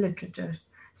find in the literature.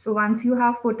 So once you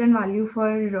have put in value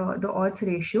for the odds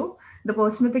ratio, the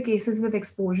percent of the cases with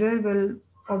exposure will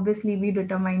obviously be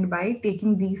determined by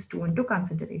taking these two into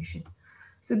consideration.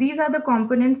 So these are the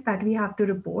components that we have to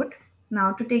report.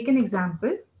 Now, to take an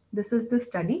example, this is the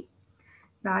study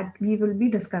that we will be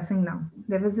discussing now.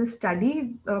 There was a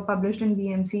study published in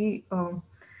BMC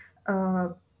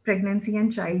Pregnancy and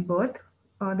Childbirth.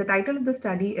 The title of the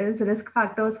study is Risk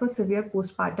Factors for Severe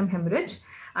Postpartum Hemorrhage,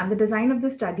 and the design of the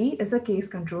study is a case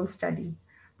control study.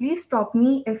 Please stop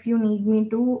me if you need me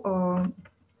to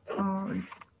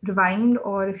rewind,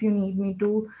 or if you need me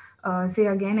to say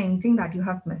again anything that you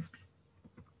have missed.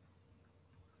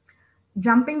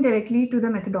 Jumping directly to the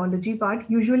methodology part,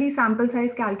 usually sample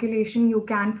size calculation, you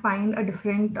can find a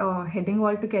different heading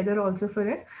altogether also for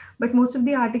it. But most of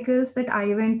the articles that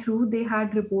I went through, they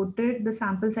had reported the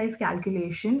sample size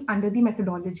calculation under the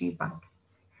methodology part.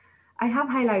 I have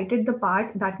highlighted the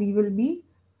part that we will be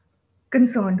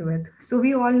concerned with. So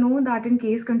we all know that in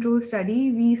case control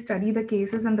study, we study the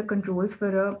cases and the controls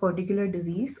for a particular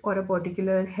disease or a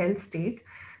particular health state.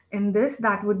 In this,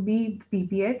 that would be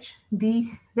PPH. The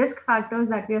risk factors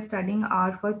that we are studying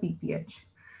are for PPH.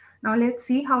 Now let's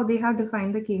see how they have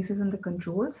defined the cases and the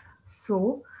controls.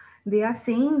 So they are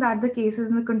saying that the cases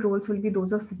and the controls will be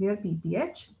those of severe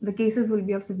PPH. The cases will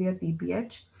be of severe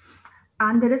PPH.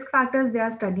 And the risk factors they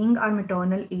are studying are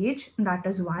maternal age, that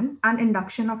is one, and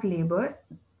induction of labor,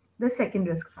 the second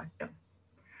risk factor.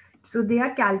 So they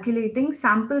are calculating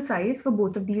sample size for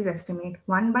both of these estimate.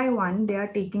 One by one, they are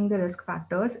taking the risk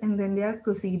factors and then they are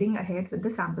proceeding ahead with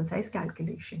the sample size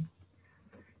calculation.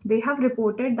 They have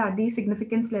reported that the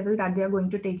significance level that they are going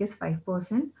to take is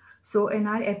 5%. So in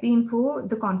our EpiInfo,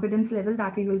 the confidence level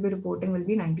that we will be reporting will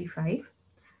be 95.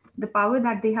 The power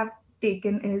that they have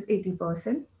taken is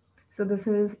 80%. So this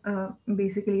is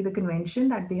basically the convention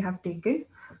that they have taken.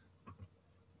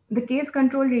 The case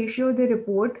control ratio they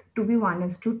report to be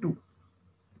 1:2.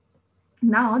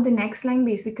 Now the next line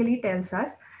basically tells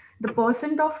us the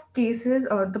percent of cases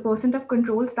or the percent of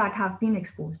controls that have been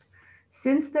exposed.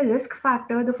 Since the risk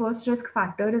factor, the first risk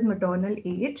factor is maternal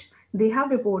age, they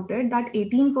have reported that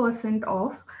 18%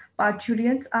 of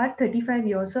parturients are 35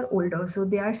 years or older. So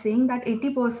they are saying that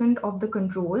 80% of the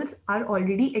controls are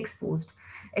already exposed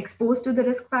to the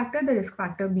risk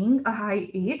factor being a high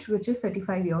age, which is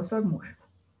 35 years or more.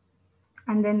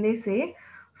 And then they say,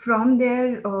 from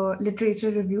their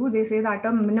literature review, they say that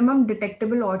a minimum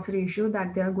detectable odds ratio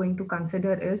that they are going to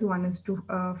consider is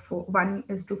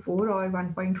 1:4 or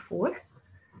 1.4.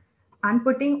 And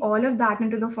putting all of that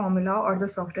into the formula or the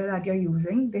software that you're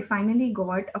using, they finally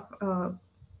got a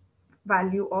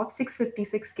value of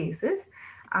 656 cases.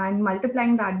 And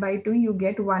multiplying that by 2, you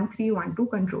get 1312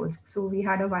 controls. So we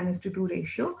had a 1:2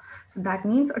 ratio. So that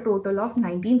means a total of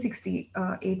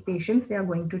 1968 patients they are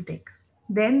going to take.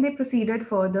 Then they proceeded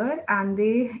further and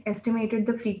they estimated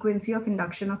the frequency of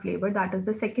induction of labor. That is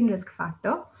the second risk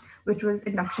factor, which was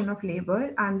induction of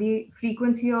labor. And the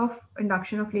frequency of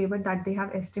induction of labor that they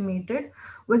have estimated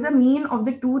was a mean of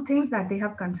the two things that they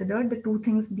have considered. The two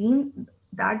things being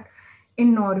that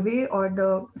in Norway, or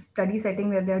the study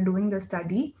setting where they are doing the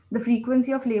study, the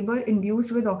frequency of labor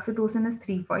induced with oxytocin is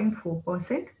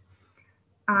 3.4%.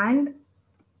 And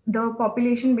the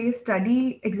population-based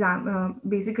study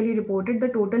basically reported the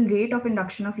total rate of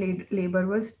induction of labor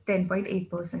was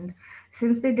 10.8%.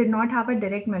 Since they did not have a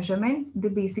direct measurement, they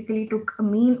basically took a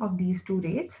mean of these two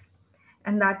rates,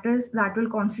 and that will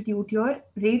constitute your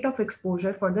rate of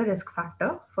exposure for the risk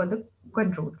factor for the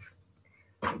controls.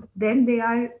 Then they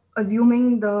are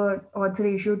assuming the odds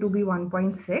ratio to be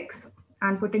 1.6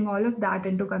 and putting all of that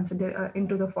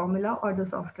into the formula or the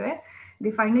software. They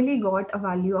finally got a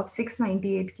value of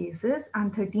 698 cases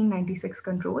and 1396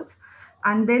 controls.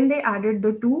 And then they added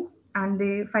the two and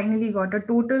they finally got a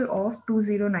total of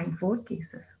 2094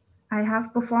 cases. I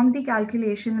have performed the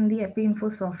calculation in the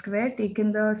EpiInfo software,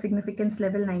 taken the significance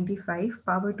level 95,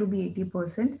 power to be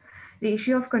 80%,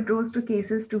 ratio of controls to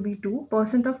cases to be 2,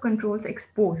 % of controls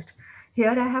exposed.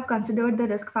 Here I have considered the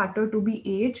risk factor to be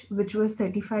age, which was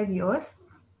 35 years,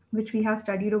 which we have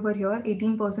studied over here.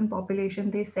 18%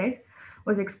 population, they said,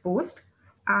 was exposed.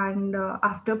 And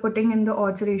after putting in the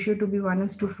odds ratio to be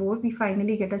 1:4, we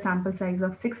finally get a sample size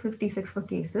of 656 for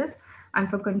cases, and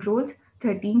for controls,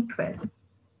 1312.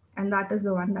 And that is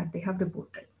the one that they have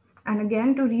reported. And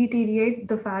again, to reiterate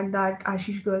the fact that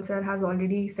Ashish Goel sir has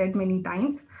already said many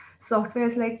times,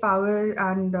 softwares like Power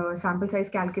and sample size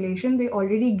calculation, they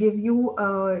already give you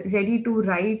a ready to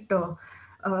write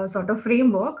sort of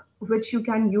framework, which you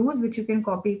can use, which you can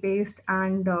copy paste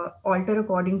and alter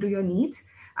according to your needs,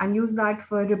 and use that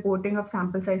for reporting of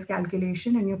sample size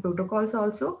calculation in your protocols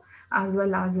also, as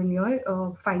well as in your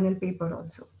final paper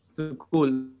also. So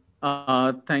cool.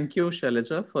 Thank you,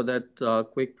 Shailaja, for that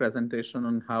quick presentation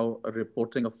on how a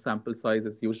reporting of sample size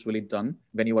is usually done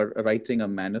when you are writing a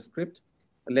manuscript.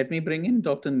 Let me bring in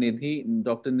Dr. Nidhi.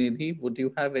 Dr. Nidhi, would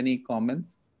you have any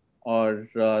comments or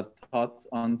thoughts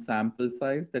on sample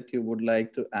size that you would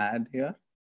like to add here?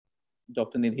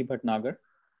 Dr. Nidhi Bhatnagar.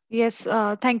 Yes,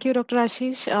 thank you, Dr.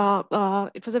 Ashish.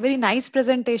 It was a very nice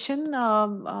presentation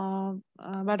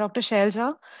by Dr.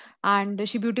 Shailaja, and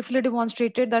she beautifully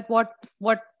demonstrated that what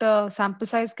sample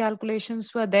size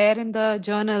calculations were there in the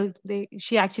journal.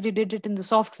 She actually did it in the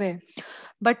software.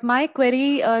 But my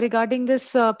query regarding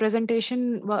this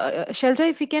presentation, Shailaja,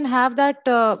 if we can have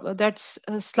that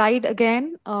slide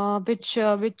again, which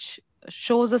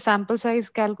shows the sample size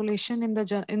calculation in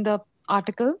the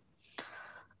article.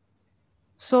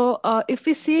 So if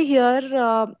we see here,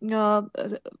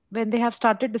 when they have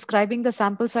started describing the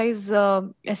sample size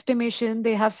estimation,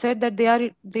 they have said that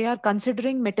they are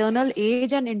considering maternal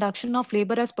age and induction of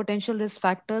labor as potential risk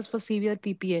factors for severe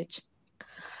PPH.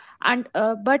 And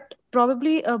but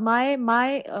probably my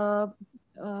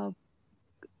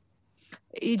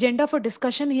agenda for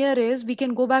discussion here is we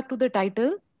can go back to the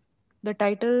title,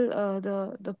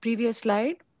 the previous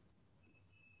slide.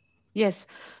 Yes.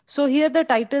 So here the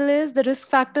title is the risk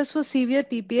factors for severe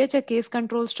PPH, a case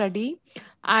control study.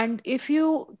 And if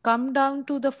you come down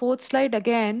to the fourth slide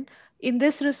again, in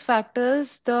this risk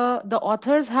factors, the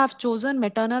authors have chosen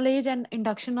maternal age and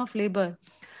induction of labor.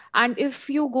 And if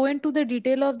you go into the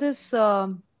detail of this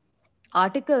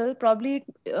article, probably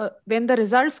when the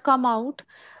results come out,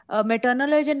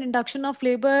 maternal age and induction of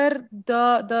labor,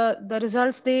 the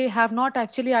results, they have not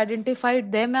actually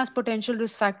identified them as potential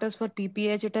risk factors for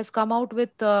PPH. It has come out with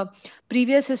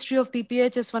previous history of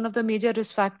PPH as one of the major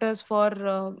risk factors for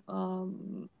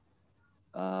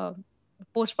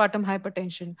postpartum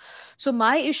hypertension. So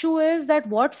my issue is that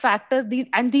what factors,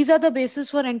 and these are the basis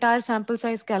for entire sample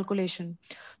size calculation.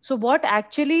 So what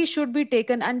actually should be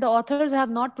taken, and the authors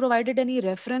have not provided any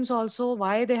reference also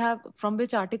why they have, from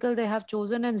which article they have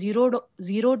chosen and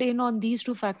zeroed in on these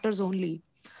two factors only.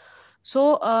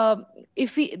 So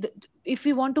if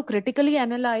we want to critically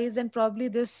analyze, then probably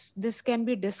this can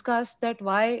be discussed, that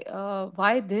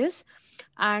why this,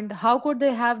 and how could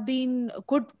they have been,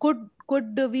 could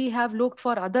we have looked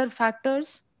for other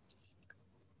factors?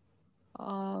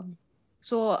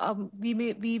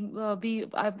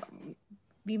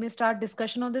 We may start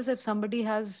discussion on this if somebody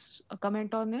has a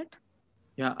comment on it.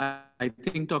 Yeah, I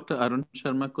think Dr. Arun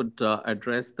Sharma could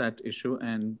address that issue,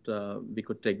 and we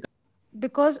could take that.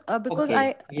 Because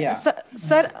okay.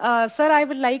 Sir, I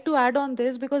would like to add on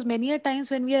this, because many a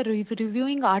times when we are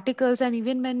reviewing articles, and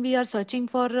even when we are searching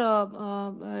for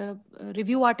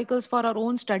review articles for our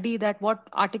own study, that what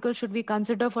article should we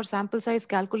consider for sample size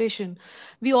calculation,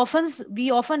 we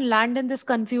often land in this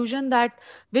confusion that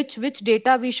which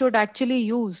data we should actually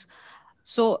use.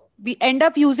 So we end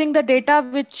up using the data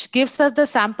which gives us the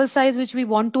sample size which we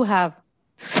want to have.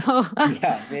 So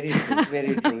yeah,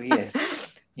 very true. Yes.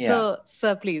 Yeah. So,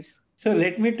 sir, please. So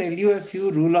let me tell you a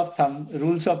few rules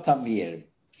of thumb here.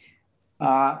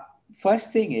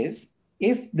 First thing is,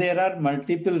 if there are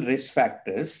multiple risk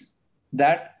factors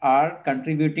that are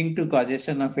contributing to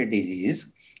causation of a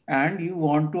disease, and you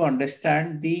want to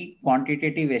understand the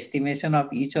quantitative estimation of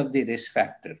each of the risk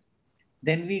factor,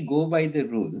 then we go by the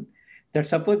rule that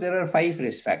suppose there are 5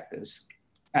 risk factors,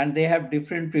 and they have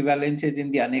different prevalences in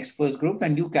the unexposed group,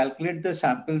 and you calculate the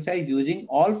sample size using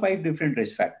all 5 different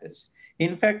risk factors.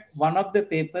 In fact, one of the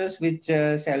papers which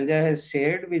Shailaja has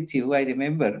shared with you, I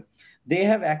remember, they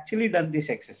have actually done this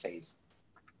exercise,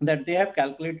 that they have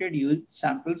calculated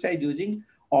sample size using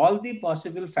all the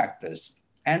possible factors.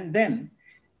 And then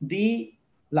the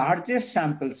largest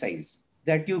sample size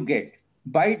that you get,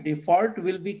 by default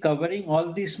will be covering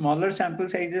all the smaller sample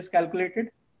sizes calculated.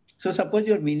 So suppose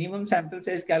your minimum sample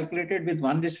size calculated with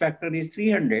one risk factor is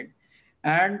 300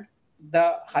 and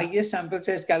the highest sample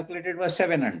size calculated was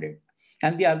 700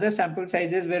 and the other sample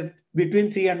sizes were between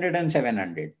 300 and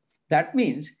 700. That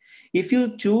means if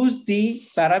you choose the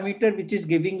parameter which is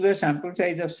giving you a sample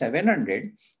size of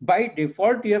 700, by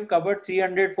default you have covered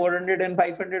 300, 400 and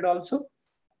 500 also.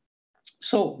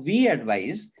 So we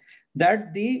advise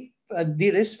that the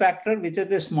risk factor which is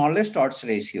the smallest odds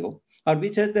ratio or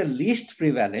which has the least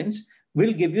prevalence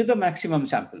will give you the maximum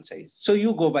sample size. So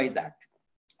you go by that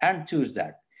and choose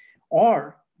that.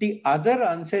 Or the other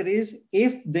answer is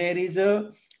if there is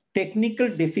a technical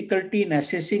difficulty in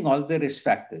assessing all the risk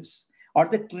factors or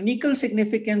the clinical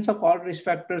significance of all risk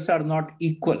factors are not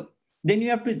equal, then you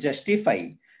have to justify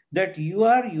that you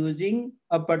are using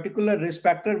a particular risk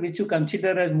factor which you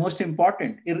consider as most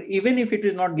important, even if it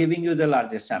is not giving you the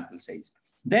largest sample size.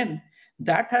 Then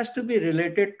that has to be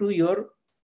related to your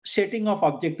setting of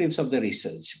objectives of the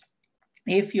research.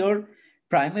 If your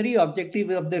primary objective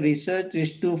of the research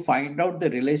is to find out the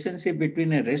relationship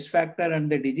between a risk factor and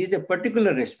the disease, a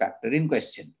particular risk factor in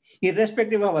question,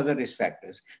 irrespective of other risk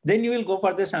factors, then you will go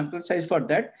for the sample size for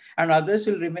that, and others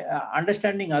will remain,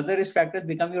 understanding other risk factors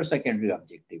become your secondary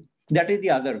objective. That is the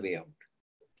other way out.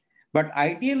 But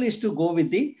ideal is to go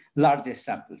with the largest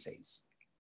sample size.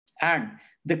 And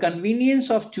the convenience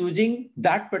of choosing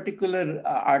that particular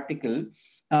article,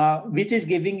 which is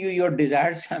giving you your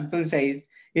desired sample size,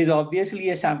 is obviously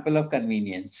a sample of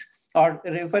convenience or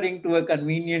referring to a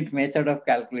convenient method of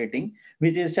calculating,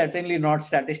 which is certainly not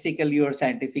statistically or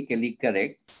scientifically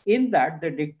correct. In that, the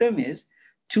dictum is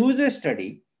choose a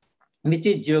study which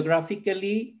is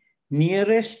geographically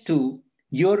nearest to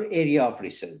your area of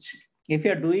research. If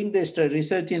you are doing this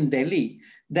research in Delhi,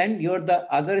 then the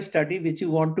other study which you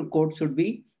want to quote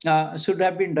should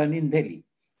have been done in Delhi.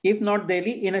 If not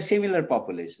Delhi, in a similar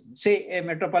population, say a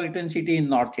metropolitan city in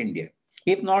North India.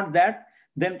 If not that,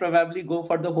 then probably go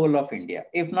for the whole of India.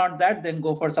 If not that, then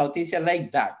go for South Asia,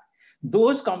 like that.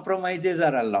 Those compromises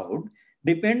are allowed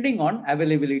depending on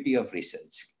availability of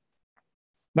research,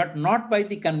 but not by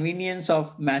the convenience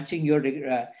of matching your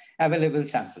available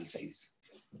sample size.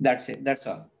 That's it. That's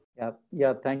all.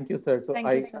 Yeah. Thank you, sir. So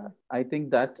I think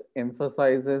that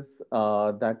emphasizes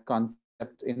that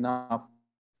concept enough,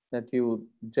 that you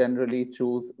generally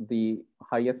choose the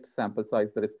highest sample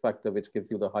size, the risk factor, which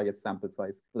gives you the highest sample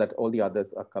size, so that all the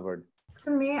others are covered.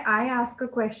 So may I ask a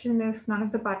question if none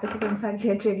of the participants are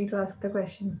yet ready to ask the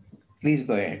question? Please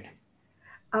go ahead.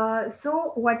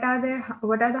 So what are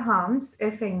the harms,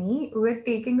 if any, with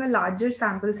taking a larger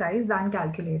sample size than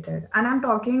calculated? And I'm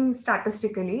talking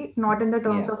statistically, not in the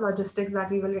terms of logistics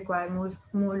that we will require more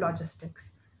logistics.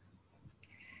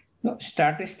 No,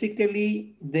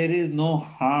 statistically, there is no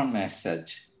harm as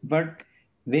such. But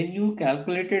when you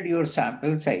calculated your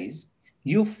sample size,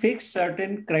 you fix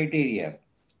certain criteria.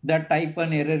 That type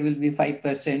 1 error will be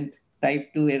 5%,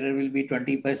 type 2 error will be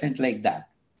 20%, like that.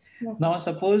 Yes. Now,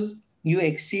 suppose you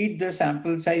exceed the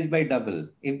sample size by double.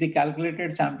 If the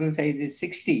calculated sample size is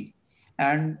 60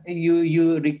 and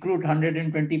you recruit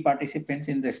 120 participants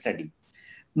in the study.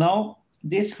 Now,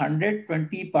 this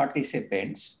 120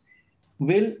 participants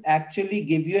will actually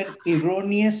give you an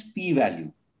erroneous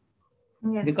p-value.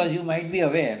 Yes. Because you might be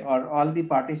aware, or all the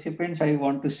participants, I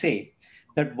want to say,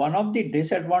 that one of the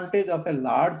disadvantages of a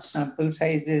large sample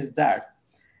size is that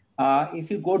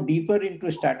if you go deeper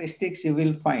into statistics, you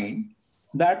will find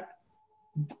that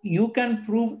you can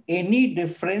prove any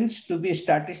difference to be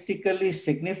statistically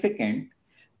significant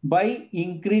by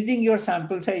increasing your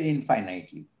sample size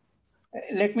infinitely.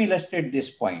 Let me illustrate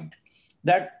this point.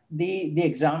 That the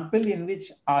example in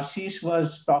which Ashish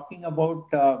was talking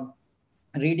about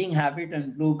reading habit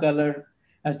and blue color,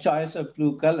 a choice of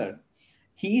blue color,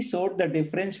 he showed the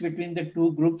difference between the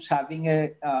two groups having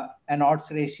an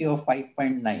odds ratio of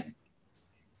 5.9.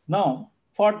 Now,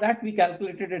 for that, we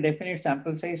calculated a definite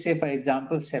sample size, say, for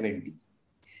example, 70.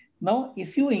 Now,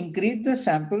 if you increase the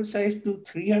sample size to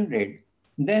 300,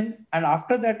 then, and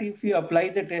after that, if you apply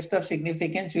the test of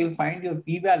significance, you will find your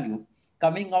p-value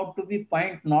coming out to be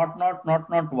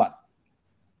 0.00001.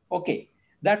 Okay,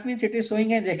 that means it is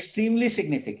showing as extremely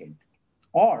significant.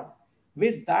 Or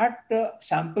with that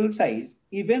sample size,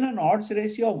 even an odds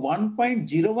ratio of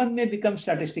 1.01 may become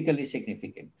statistically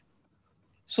significant.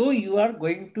 So you are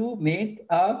going to make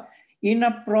an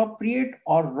inappropriate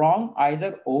or wrong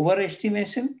either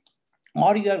overestimation,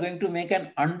 or you are going to make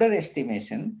an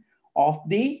underestimation of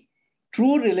the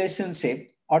true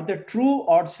relationship or the true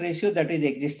odds ratio that is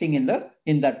existing in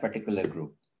that particular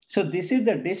group. So this is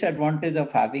the disadvantage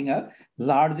of having a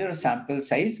larger sample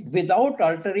size without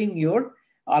altering your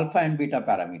alpha and beta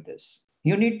parameters.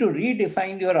 You need to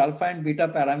redefine your alpha and beta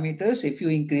parameters if you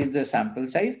increase the sample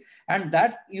size, and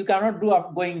that you cannot do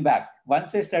after going back.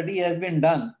 Once a study has been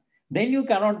done, then you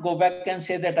cannot go back and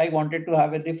say that I wanted to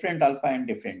have a different alpha and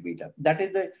different beta. That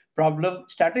is the problem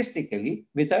statistically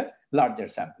with a larger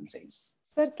sample size.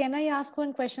 Sir, can I ask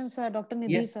one question, sir? Dr.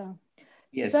 Nidhi, Yes. sir.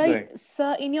 Yes, go ahead.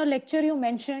 Sir, in your lecture, you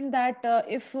mentioned that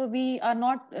if we are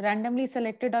not randomly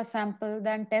selected a sample,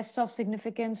 then tests of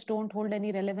significance don't hold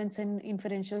any relevance in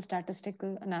inferential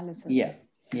statistical analysis. Yeah,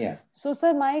 yeah. So,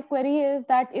 sir, my query is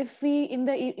that if we, in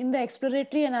the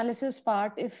exploratory analysis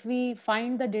part, if we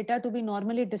find the data to be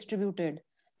normally distributed,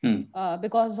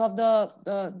 because of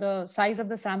the size of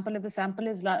the sample, if the sample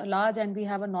is large and we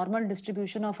have a normal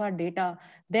distribution of our data,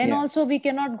 then also we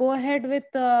cannot go ahead with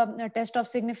a test of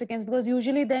significance, because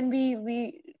usually then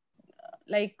we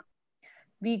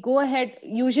go ahead.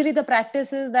 Usually the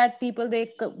practice is that people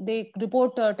they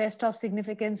report a test of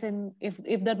significance in if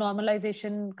the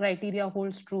normalization criteria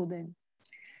holds true. Then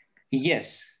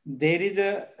yes, there is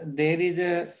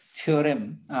a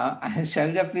theorem.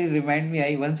 Shalja, please remind me.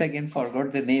 I once again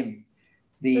forgot the name.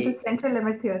 The central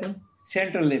limit theorem.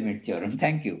 Central limit theorem.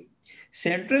 Thank you.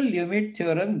 Central limit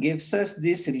theorem gives us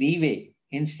this leeway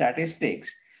in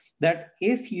statistics that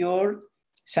if your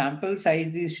sample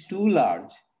size is too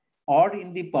large, or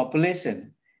in the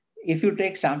population, if you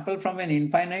take sample from an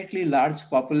infinitely large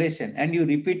population and you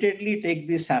repeatedly take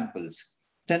these samples,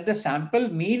 then the sample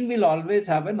mean will always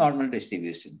have a normal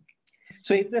distribution.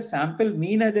 So if the sample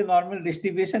mean has a normal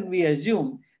distribution, we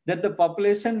assume that the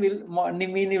population mean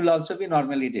will also be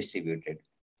normally distributed.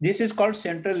 This is called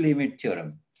central limit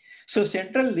theorem. So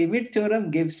central limit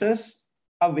theorem gives us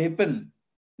a weapon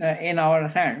in our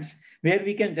hands where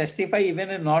we can justify even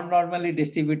a non-normally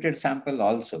distributed sample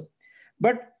also.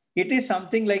 But it is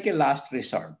something like a last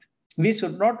resort. We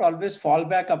should not always fall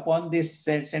back upon this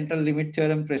central limit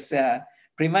theorem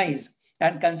premise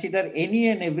and consider any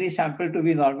and every sample to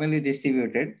be normally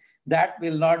distributed. That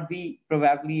will not be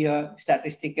probably a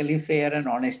statistically fair and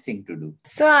honest thing to do.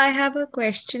 So I have a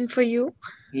question for you.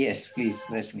 Yes, please,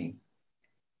 Rashmi.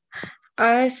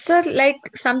 Sir, like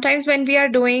sometimes when we are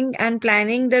doing and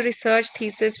planning the research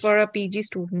thesis for a PG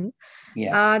student,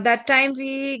 that time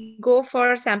we go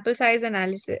for sample size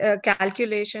analysis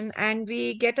calculation, and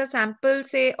we get a sample,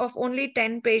 say, of only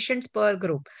 10 patients per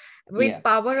group, with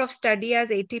power of study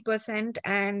as 80%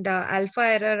 and alpha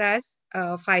error as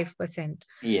 5%.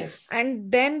 Yes.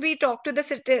 And then we talk to the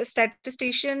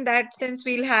statistician that since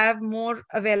we'll have more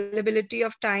availability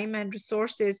of time and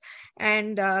resources,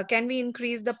 and can we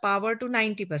increase the power to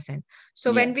 90%?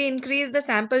 So when we increase the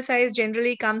sample size,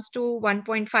 generally comes to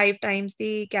 1.5 times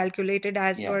the calculated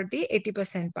as per the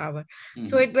 80% power.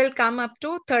 So it will come up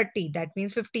to 30. That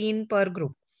means 15 per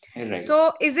group. Right.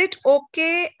 So is it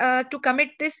okay to commit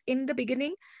this in the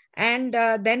beginning and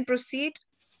then proceed?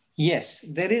 Yes,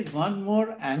 there is one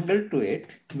more angle to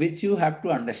it, which you have to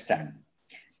understand.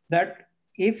 That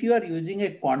if you are using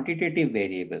a quantitative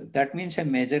variable, that means a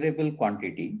measurable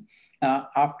quantity,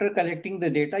 after collecting the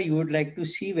data, you would like to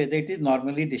see whether it is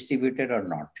normally distributed or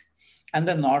not. And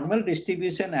the normal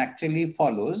distribution actually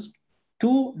follows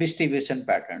two distribution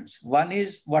patterns. One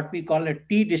is what we call a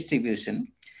T distribution,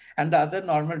 and the other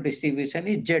normal distribution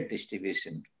is Z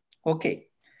distribution. Okay.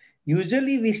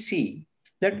 Usually we see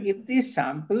that if the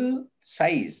sample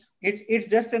size, it's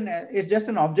just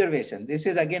an observation. This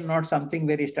is again not something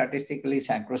very statistically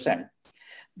sacrosanct.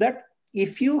 That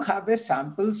if you have a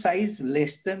sample size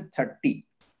less than 30,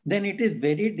 then it is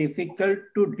very difficult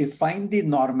to define the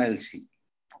normalcy.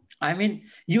 I mean,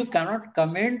 you cannot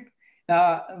comment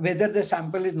whether the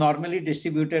sample is normally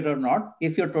distributed or not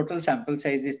if your total sample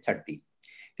size is 30.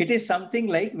 It is something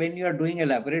like when you are doing a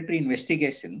laboratory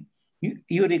investigation,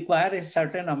 you require a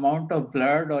certain amount of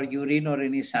blood or urine or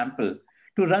any sample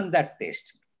to run that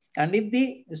test. And if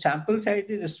the sample size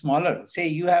is smaller, say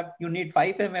you need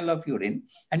 5 ml of urine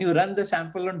and you run the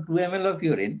sample on 2 ml of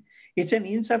urine, it's an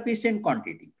insufficient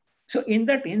quantity. So in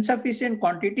that insufficient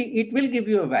quantity, it will give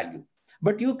you a value,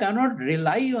 but you cannot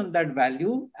rely on that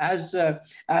value as a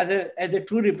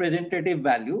true representative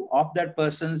value of that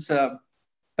person's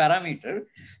parameter.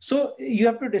 So you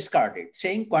have to discard it,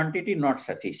 saying quantity not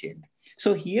sufficient.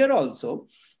 So here also,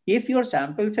 if your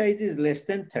sample size is less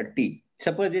than 30,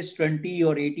 suppose it's 20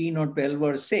 or 18 or 12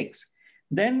 or 6,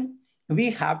 then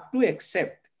we have to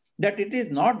accept that it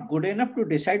is not good enough to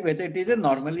decide whether it is a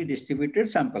normally distributed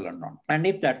sample or not. And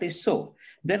if that is so,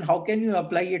 then how can you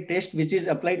apply a test which is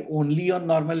applied only on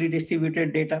normally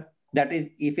distributed data? That is,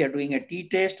 if you're doing a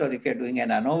t-test, or if you're doing an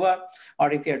ANOVA,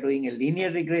 or if you're doing a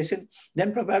linear regression,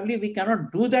 then probably we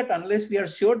cannot do that unless we are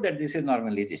sure that this is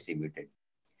normally distributed.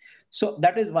 So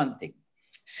that is one thing.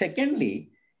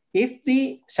 Secondly, if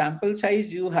the sample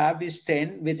size you have is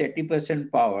 10 with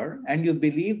 80% power, and you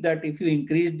believe that if you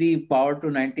increase the power to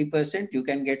 90%, you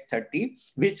can get 30,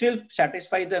 which will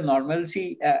satisfy the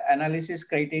normalcy analysis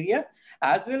criteria,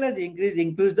 as well as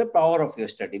increase the power of your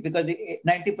study, because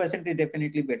 90% is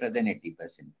definitely better than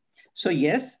 80%. So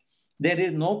yes, there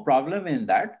is no problem in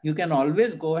that. You can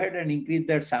always go ahead and increase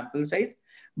that sample size.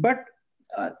 But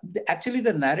actually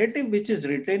the narrative which is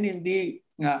written in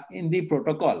the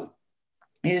protocol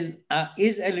is a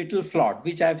little flawed,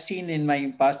 which I've seen in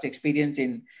my past experience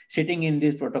in sitting in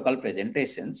these protocol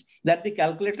presentations, that the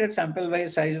calculated sample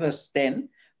size was 10,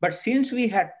 but since we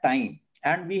had time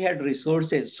and we had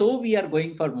resources, so we are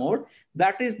going for more.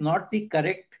 That is not the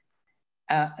correct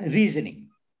reasoning.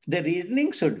 The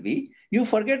reasoning should be, you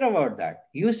forget about that.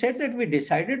 You said that we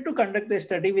decided to conduct the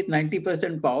study with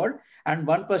 90% power and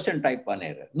 1% type 1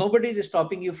 error. Nobody is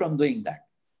stopping you from doing that,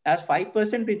 as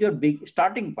 5% is your big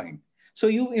starting point. So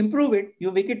you improve it,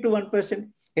 you make it to 1%,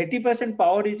 80%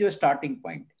 power is your starting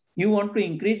point. You want to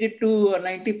increase it to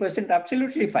 90%,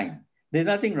 absolutely fine. There's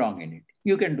nothing wrong in it.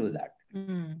 You can do that.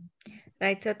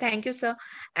 Right, sir. Thank you, sir.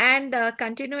 And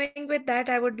continuing with that,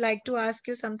 I would like to ask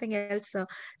you something else, sir.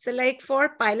 So like for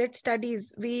pilot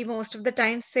studies, we most of the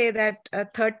time say that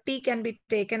 30 can be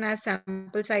taken as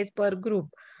sample size per group.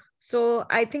 So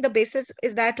I think the basis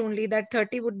is that only that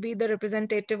 30 would be the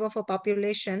representative of a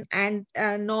population, and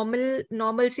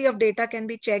normalcy of data can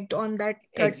be checked on that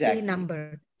 30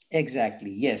 number.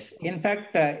 Exactly. Yes. In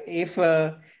fact, if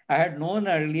I had known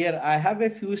earlier, I have a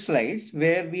few slides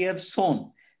where we have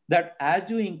shown that as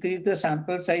you increase the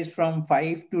sample size from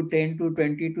 5 to 10 to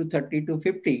 20 to 30 to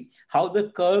 50, how the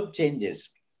curve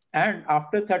changes. And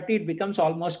after 30, it becomes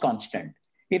almost constant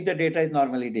if the data is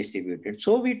normally distributed.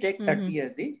 So we take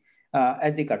 30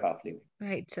 as the cutoff limit.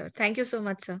 Right, sir. Thank you so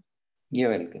much, sir.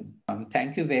 You're welcome.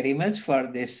 Thank you very much for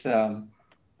this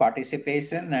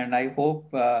participation. And I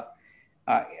hope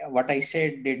what I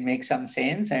said did make some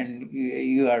sense, and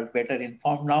you are better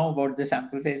informed now about the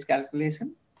sample size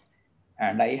calculation.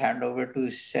 And I hand over to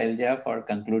Shelja for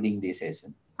concluding this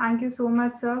session. Thank you so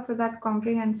much, sir, for that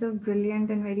comprehensive, brilliant,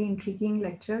 and very intriguing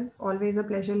lecture. Always a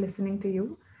pleasure listening to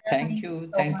you. Thank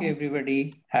you. Thank you,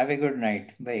 everybody. Have a good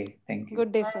night. Bye. Thank you.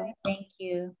 Good day, sir. Thank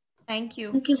you. Thank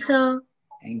you. Thank you, sir.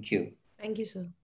 Thank you. Thank you, sir.